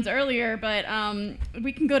spicy ones earlier, but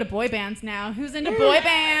we can go to boy bands now. Who's into boy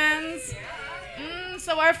bands?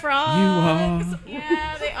 So are frogs. You are.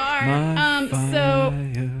 Yeah, they are. My So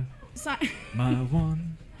my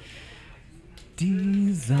one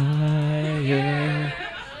desire.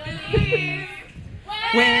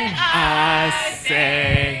 When I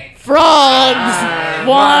say frogs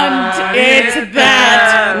want it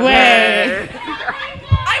that way.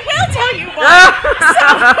 I will tell you why.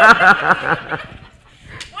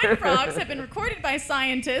 Wood frogs have been recorded by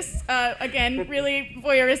scientists, again, really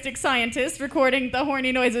voyeuristic scientists, recording the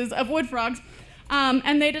horny noises of wood frogs.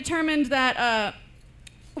 And they determined that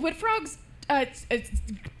wood frogs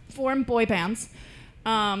form boy bands,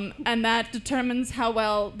 and that determines how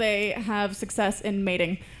well they have success in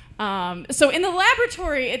mating. So in the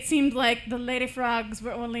laboratory, it seemed like the lady frogs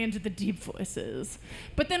were only into the deep voices.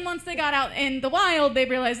 But then once they got out in the wild, they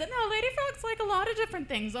realized that, no, lady frogs like a lot of different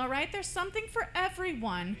things, all right? There's something for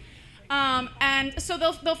everyone. And so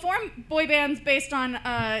they'll form boy bands based on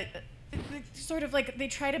sort of like, they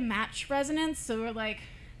try to match resonance. So we're like,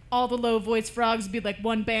 all the low voice frogs would be like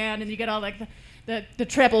one band, and you get all like the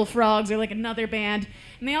treble frogs are like another band.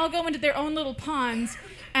 And they all go into their own little ponds,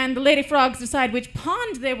 and the lady frogs decide which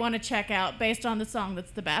pond they want to check out based on the song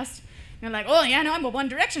that's the best. And they're like, oh, yeah, no, I'm a One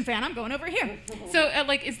Direction fan. I'm going over here. So,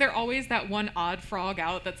 like, is there always that one odd frog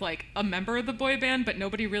out that's, like, a member of the boy band, but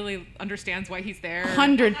nobody really understands why he's there?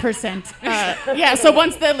 100%. Yeah, so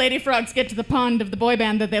once the lady frogs get to the pond of the boy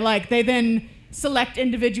band that they like, they then select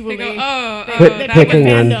individually. They go, Quit picking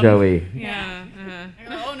on Joey. Yeah. They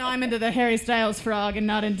go, oh, no, I'm into the Harry Styles frog and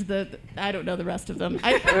not into the I don't know the rest of them.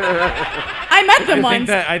 I met them once.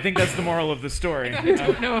 I think that's the moral of the story. I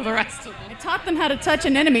don't know the rest of them. I taught them how to touch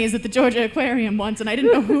anemones at the Georgia Aquarium once, and I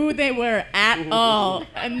didn't know who they were at all.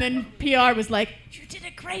 And then PR was like, you did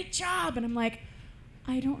a great job. And I'm like,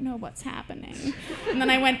 I don't know what's happening. And then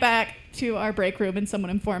I went back to our break room, and someone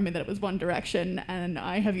informed me that it was One Direction, and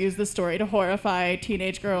I have used this story to horrify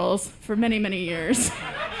teenage girls for many, many years.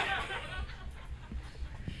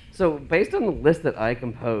 So based on the list that I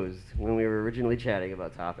composed when we were originally chatting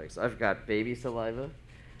about topics, I've got baby saliva.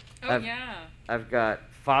 I've got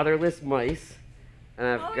fatherless mice, and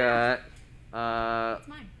I've got That's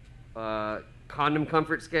mine. Condom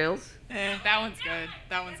comfort scales. That one's good.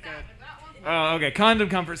 That one's good. Oh, okay. Condom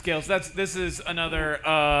comfort scales. This is another.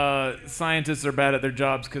 Scientists are bad at their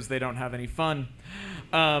jobs because they don't have any fun.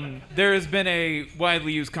 There has been a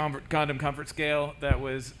widely used condom comfort scale that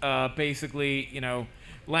was basically,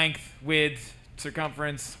 length, width,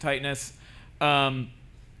 circumference, tightness. And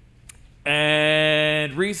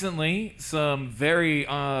recently, some very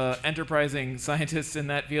enterprising scientists in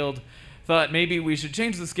that field thought maybe we should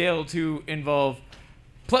change the scale to involve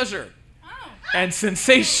pleasure and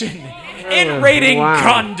sensation in rating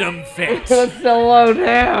condom fit. Let's slow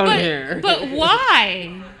down here. But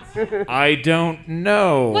why? I don't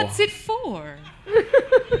know. What's it for?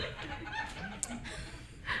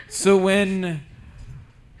 So when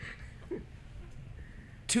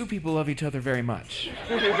two people love each other very much,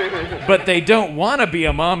 but they don't want to be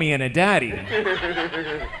a mommy and a daddy.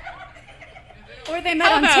 Or they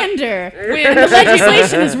met on Tinder. And the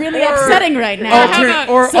legislation is really upsetting right now.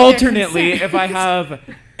 Alternately, if I have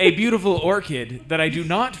a beautiful orchid that I do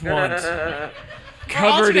not want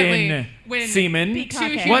covered in semen,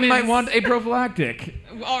 one might want a prophylactic.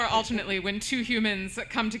 Or alternately, when two humans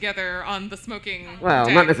come together on the smoking Well,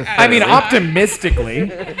 deck not necessarily. I mean,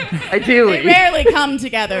 optimistically. Ideally. They rarely come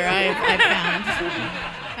together, I've found.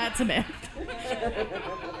 That's a myth.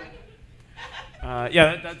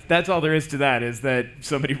 That's all there is to that, is that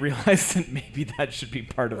somebody realized that maybe that should be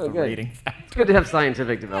part of the rating factor. It's good to have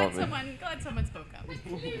scientific development. Glad someone spoke up.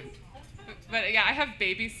 But yeah, I have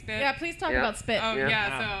baby spit. Yeah, please talk about spit. Oh,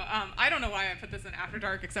 yeah. So I don't know why I put this in After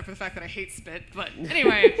Dark, except for the fact that I hate spit. But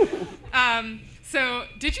anyway, so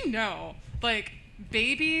did you know, like,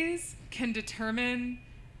 babies can determine,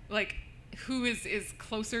 like, who is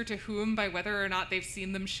closer to whom by whether or not they've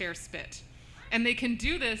seen them share spit. And they can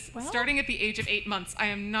do this starting at the age of 8 months. I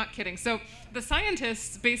am not kidding. So the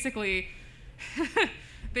scientists basically,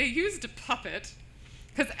 they used a puppet,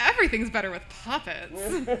 because everything's better with puppets.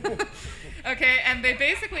 Okay, and they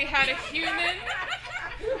basically had a human.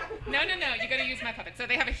 No, you gotta use my puppet. So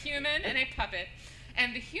they have a human and a puppet,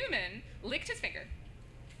 and the human licked his finger,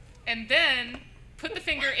 and then put the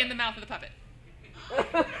finger in the mouth of the puppet.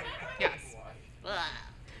 Yes.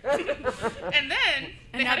 And then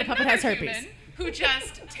they had now the puppet another has herpes. human who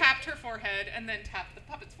just tapped her forehead and then tapped the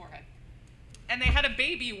puppet's forehead. And they had a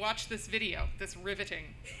baby watch this video, this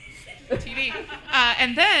riveting TV.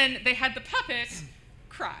 And then they had the puppet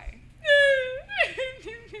cry.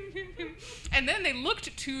 And then they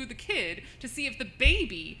looked to the kid to see if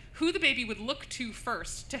who the baby would look to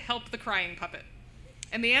first to help the crying puppet.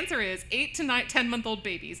 And the answer is 8 to 10-month-old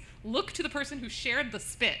babies look to the person who shared the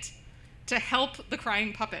spit to help the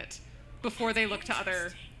crying puppet before they look to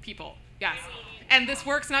other people. Yes. And this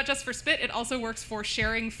works not just for spit, it also works for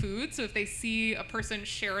sharing food. So if they see a person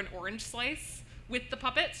share an orange slice with the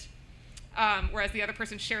puppet, whereas the other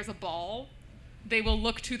person shares a ball, they will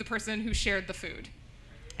look to the person who shared the food.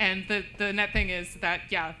 And the net thing is that,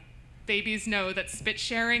 babies know that spit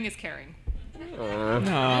sharing is caring.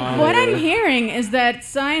 What I'm hearing is that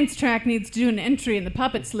science track needs to do an entry in the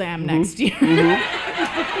Puppet Slam next year.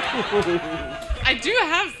 I do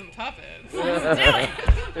have some puppets. Let's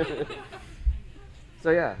do it.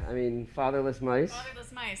 So yeah, I mean, fatherless mice.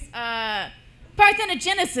 Fatherless mice.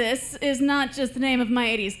 Parthenogenesis is not just the name of my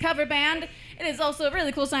 80s cover band. It is also a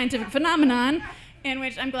really cool scientific phenomenon in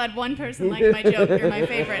which I'm glad one person liked my joke. You're my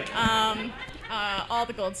favorite. All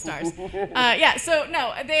the gold stars.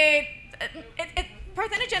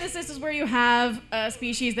 Parthenogenesis is where you have a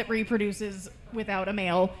species that reproduces without a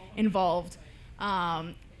male involved.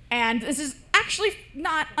 And this is actually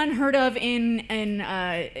not unheard of in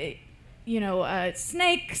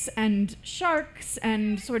snakes and sharks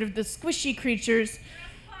and sort of the squishy creatures.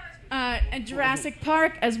 And Jurassic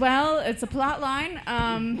Park as well. It's a plot line.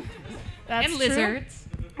 That's and lizards.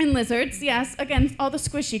 True. And lizards, yes. Again, all the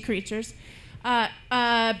squishy creatures.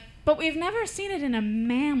 But we've never seen it in a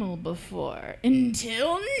mammal before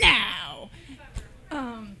until now.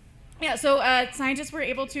 So scientists were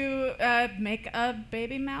able to make a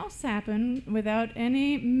baby mouse happen without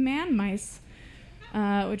any man mice.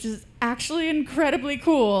 Which is actually incredibly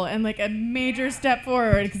cool and like a major step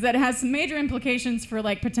forward because that has some major implications for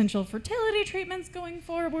like potential fertility treatments going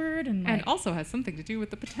forward and also has something to do with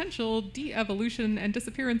the potential de-evolution and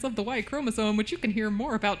disappearance of the Y chromosome, which you can hear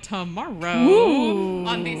more about tomorrow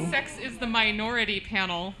on the Sex is the Minority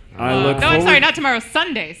panel. Not tomorrow,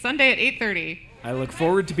 Sunday at 8:30. I look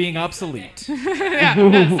forward to being obsolete.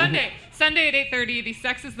 Sunday at 8:30, the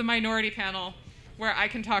Sex is the Minority panel, where I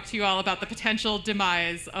can talk to you all about the potential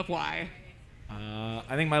demise of Y.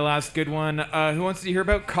 I think my last good one, who wants to hear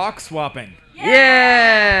about cock swapping?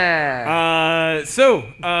 Yeah!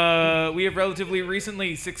 We have relatively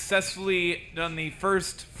recently successfully done the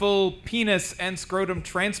first full penis and scrotum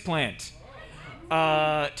transplant.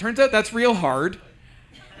 Turns out that's real hard.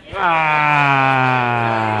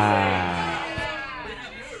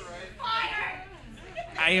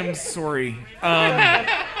 I am sorry.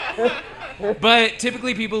 But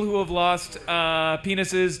typically people who have lost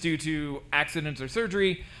penises due to accidents or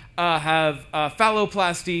surgery have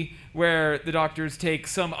phalloplasty, where the doctors take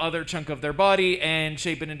some other chunk of their body and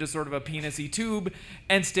shape it into sort of a penis-y tube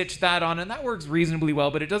and stitch that on, and that works reasonably well,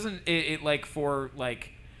 but it doesn't,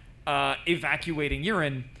 evacuating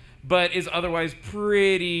urine, but is otherwise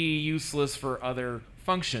pretty useless for other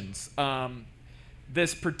functions.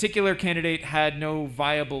 This particular candidate had no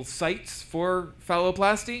viable sites for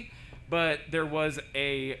phalloplasty, but there was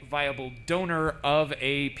a viable donor of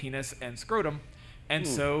a penis and scrotum. And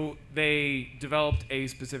so they developed a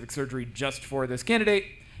specific surgery just for this candidate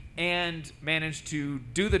and managed to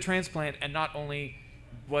do the transplant. And not only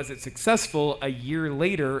was it successful, a year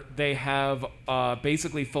later, they have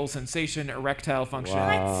basically full sensation, erectile function,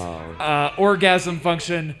 orgasm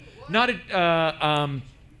function,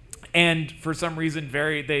 and for some reason,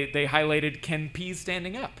 they highlighted can pee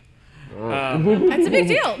standing up. That's a big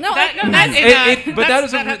deal.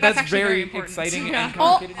 That's very exciting and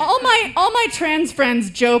complicated. All my trans friends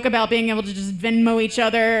joke about being able to just Venmo each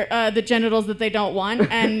other the genitals that they don't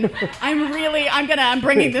want, and I'm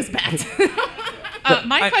bringing this back.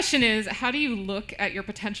 My question is, how do you look at your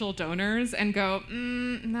potential donors and go,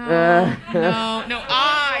 no,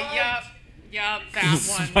 yep, that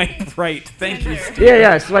one. Swipe right. Thank you, Steve.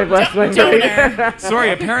 Yeah, swipe left, swipe right.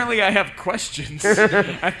 Sorry, apparently I have questions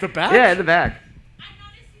at the back. Yeah, in the back.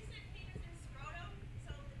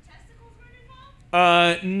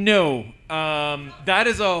 No. That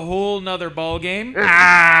is a whole nother ball game.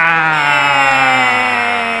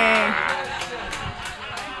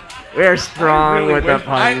 We're strong really with the wish-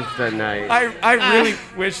 puns tonight. I really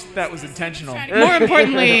wish that was intentional. More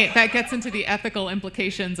importantly, that gets into the ethical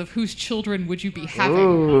implications of whose children would you be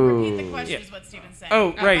having. Repeat the question is what Steven's saying.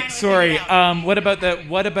 Oh, Mine right. was Sorry. figured out.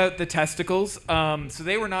 What about the testicles? So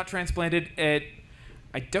they were not transplanted.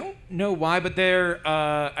 I don't know why, but they're.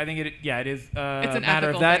 I think it is It's a an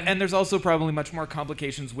matter of ethical that. thing. And there's also probably much more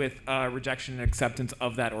complications with rejection and acceptance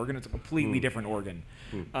of that organ. It's a completely different organ,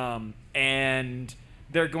 and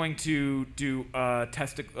they're going to do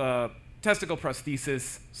testicle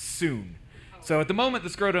prosthesis soon. So at the moment, the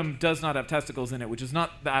scrotum does not have testicles in it, which is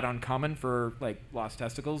not that uncommon for like lost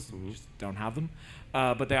testicles. You just don't have them.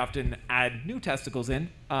 But they often add new testicles in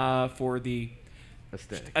for the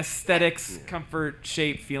aesthetics, comfort,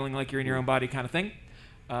 shape, feeling like you're in your own body kind of thing.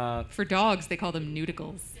 For dogs, they call them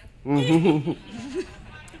nudicles. Is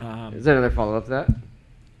there another follow-up to that?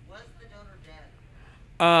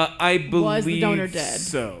 I believe Was the donor dead?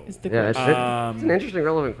 so. Is the Yeah, question. it's an interesting,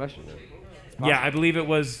 relevant question. Yeah, I believe it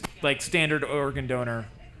was like standard organ donor.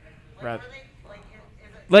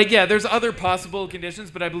 Like, yeah, there's other possible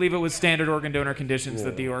conditions, but I believe it was standard organ donor conditions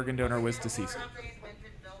that the organ donor was deceased.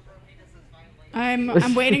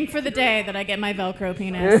 I'm waiting for the day that I get my Velcro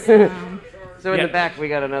penis. So in Yeah. the back, we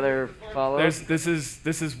got another follow-up. This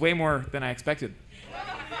is way more than I expected.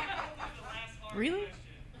 Really?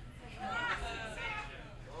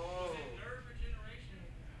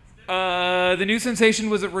 The new sensation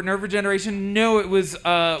was it nerve regeneration? No, it was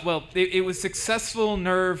it was successful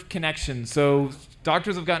nerve connection. So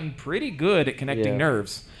doctors have gotten pretty good at connecting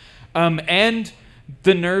nerves, and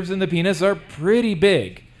the nerves in the penis are pretty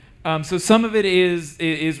big. So some of it is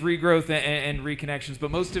regrowth and reconnections,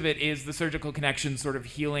 but most of it is the surgical connection sort of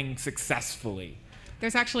healing successfully.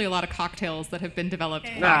 There's actually a lot of cocktails that have been developed.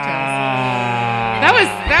 That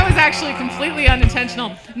was actually completely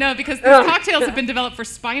unintentional. No, because these cocktails have been developed for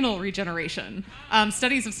spinal regeneration.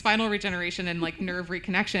 Studies of spinal regeneration and like nerve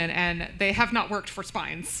reconnection, and they have not worked for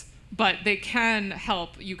spines, but they can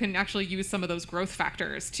help. You can actually use some of those growth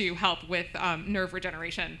factors to help with nerve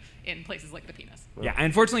regeneration in places like the penis. Yeah, I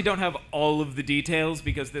unfortunately don't have all of the details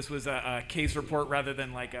because this was a case report rather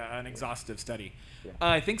than like an exhaustive study.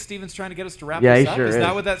 I think Steven's trying to get us to wrap this up. Sure is is.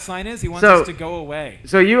 that what that sign is? He wants us to go away.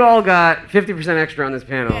 So you all got 50% extra on this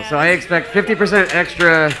panel. So I expect 50%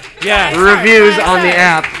 extra Yeah. reviews on the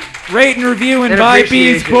app. Rate and review and And buy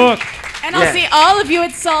B's appreciation. book. And I'll see all of you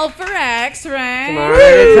at Solve for X, right? Tomorrow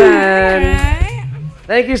night at 10. Right.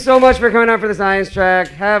 Thank you so much for coming out for the science track.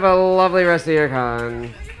 Have a lovely rest of your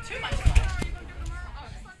con.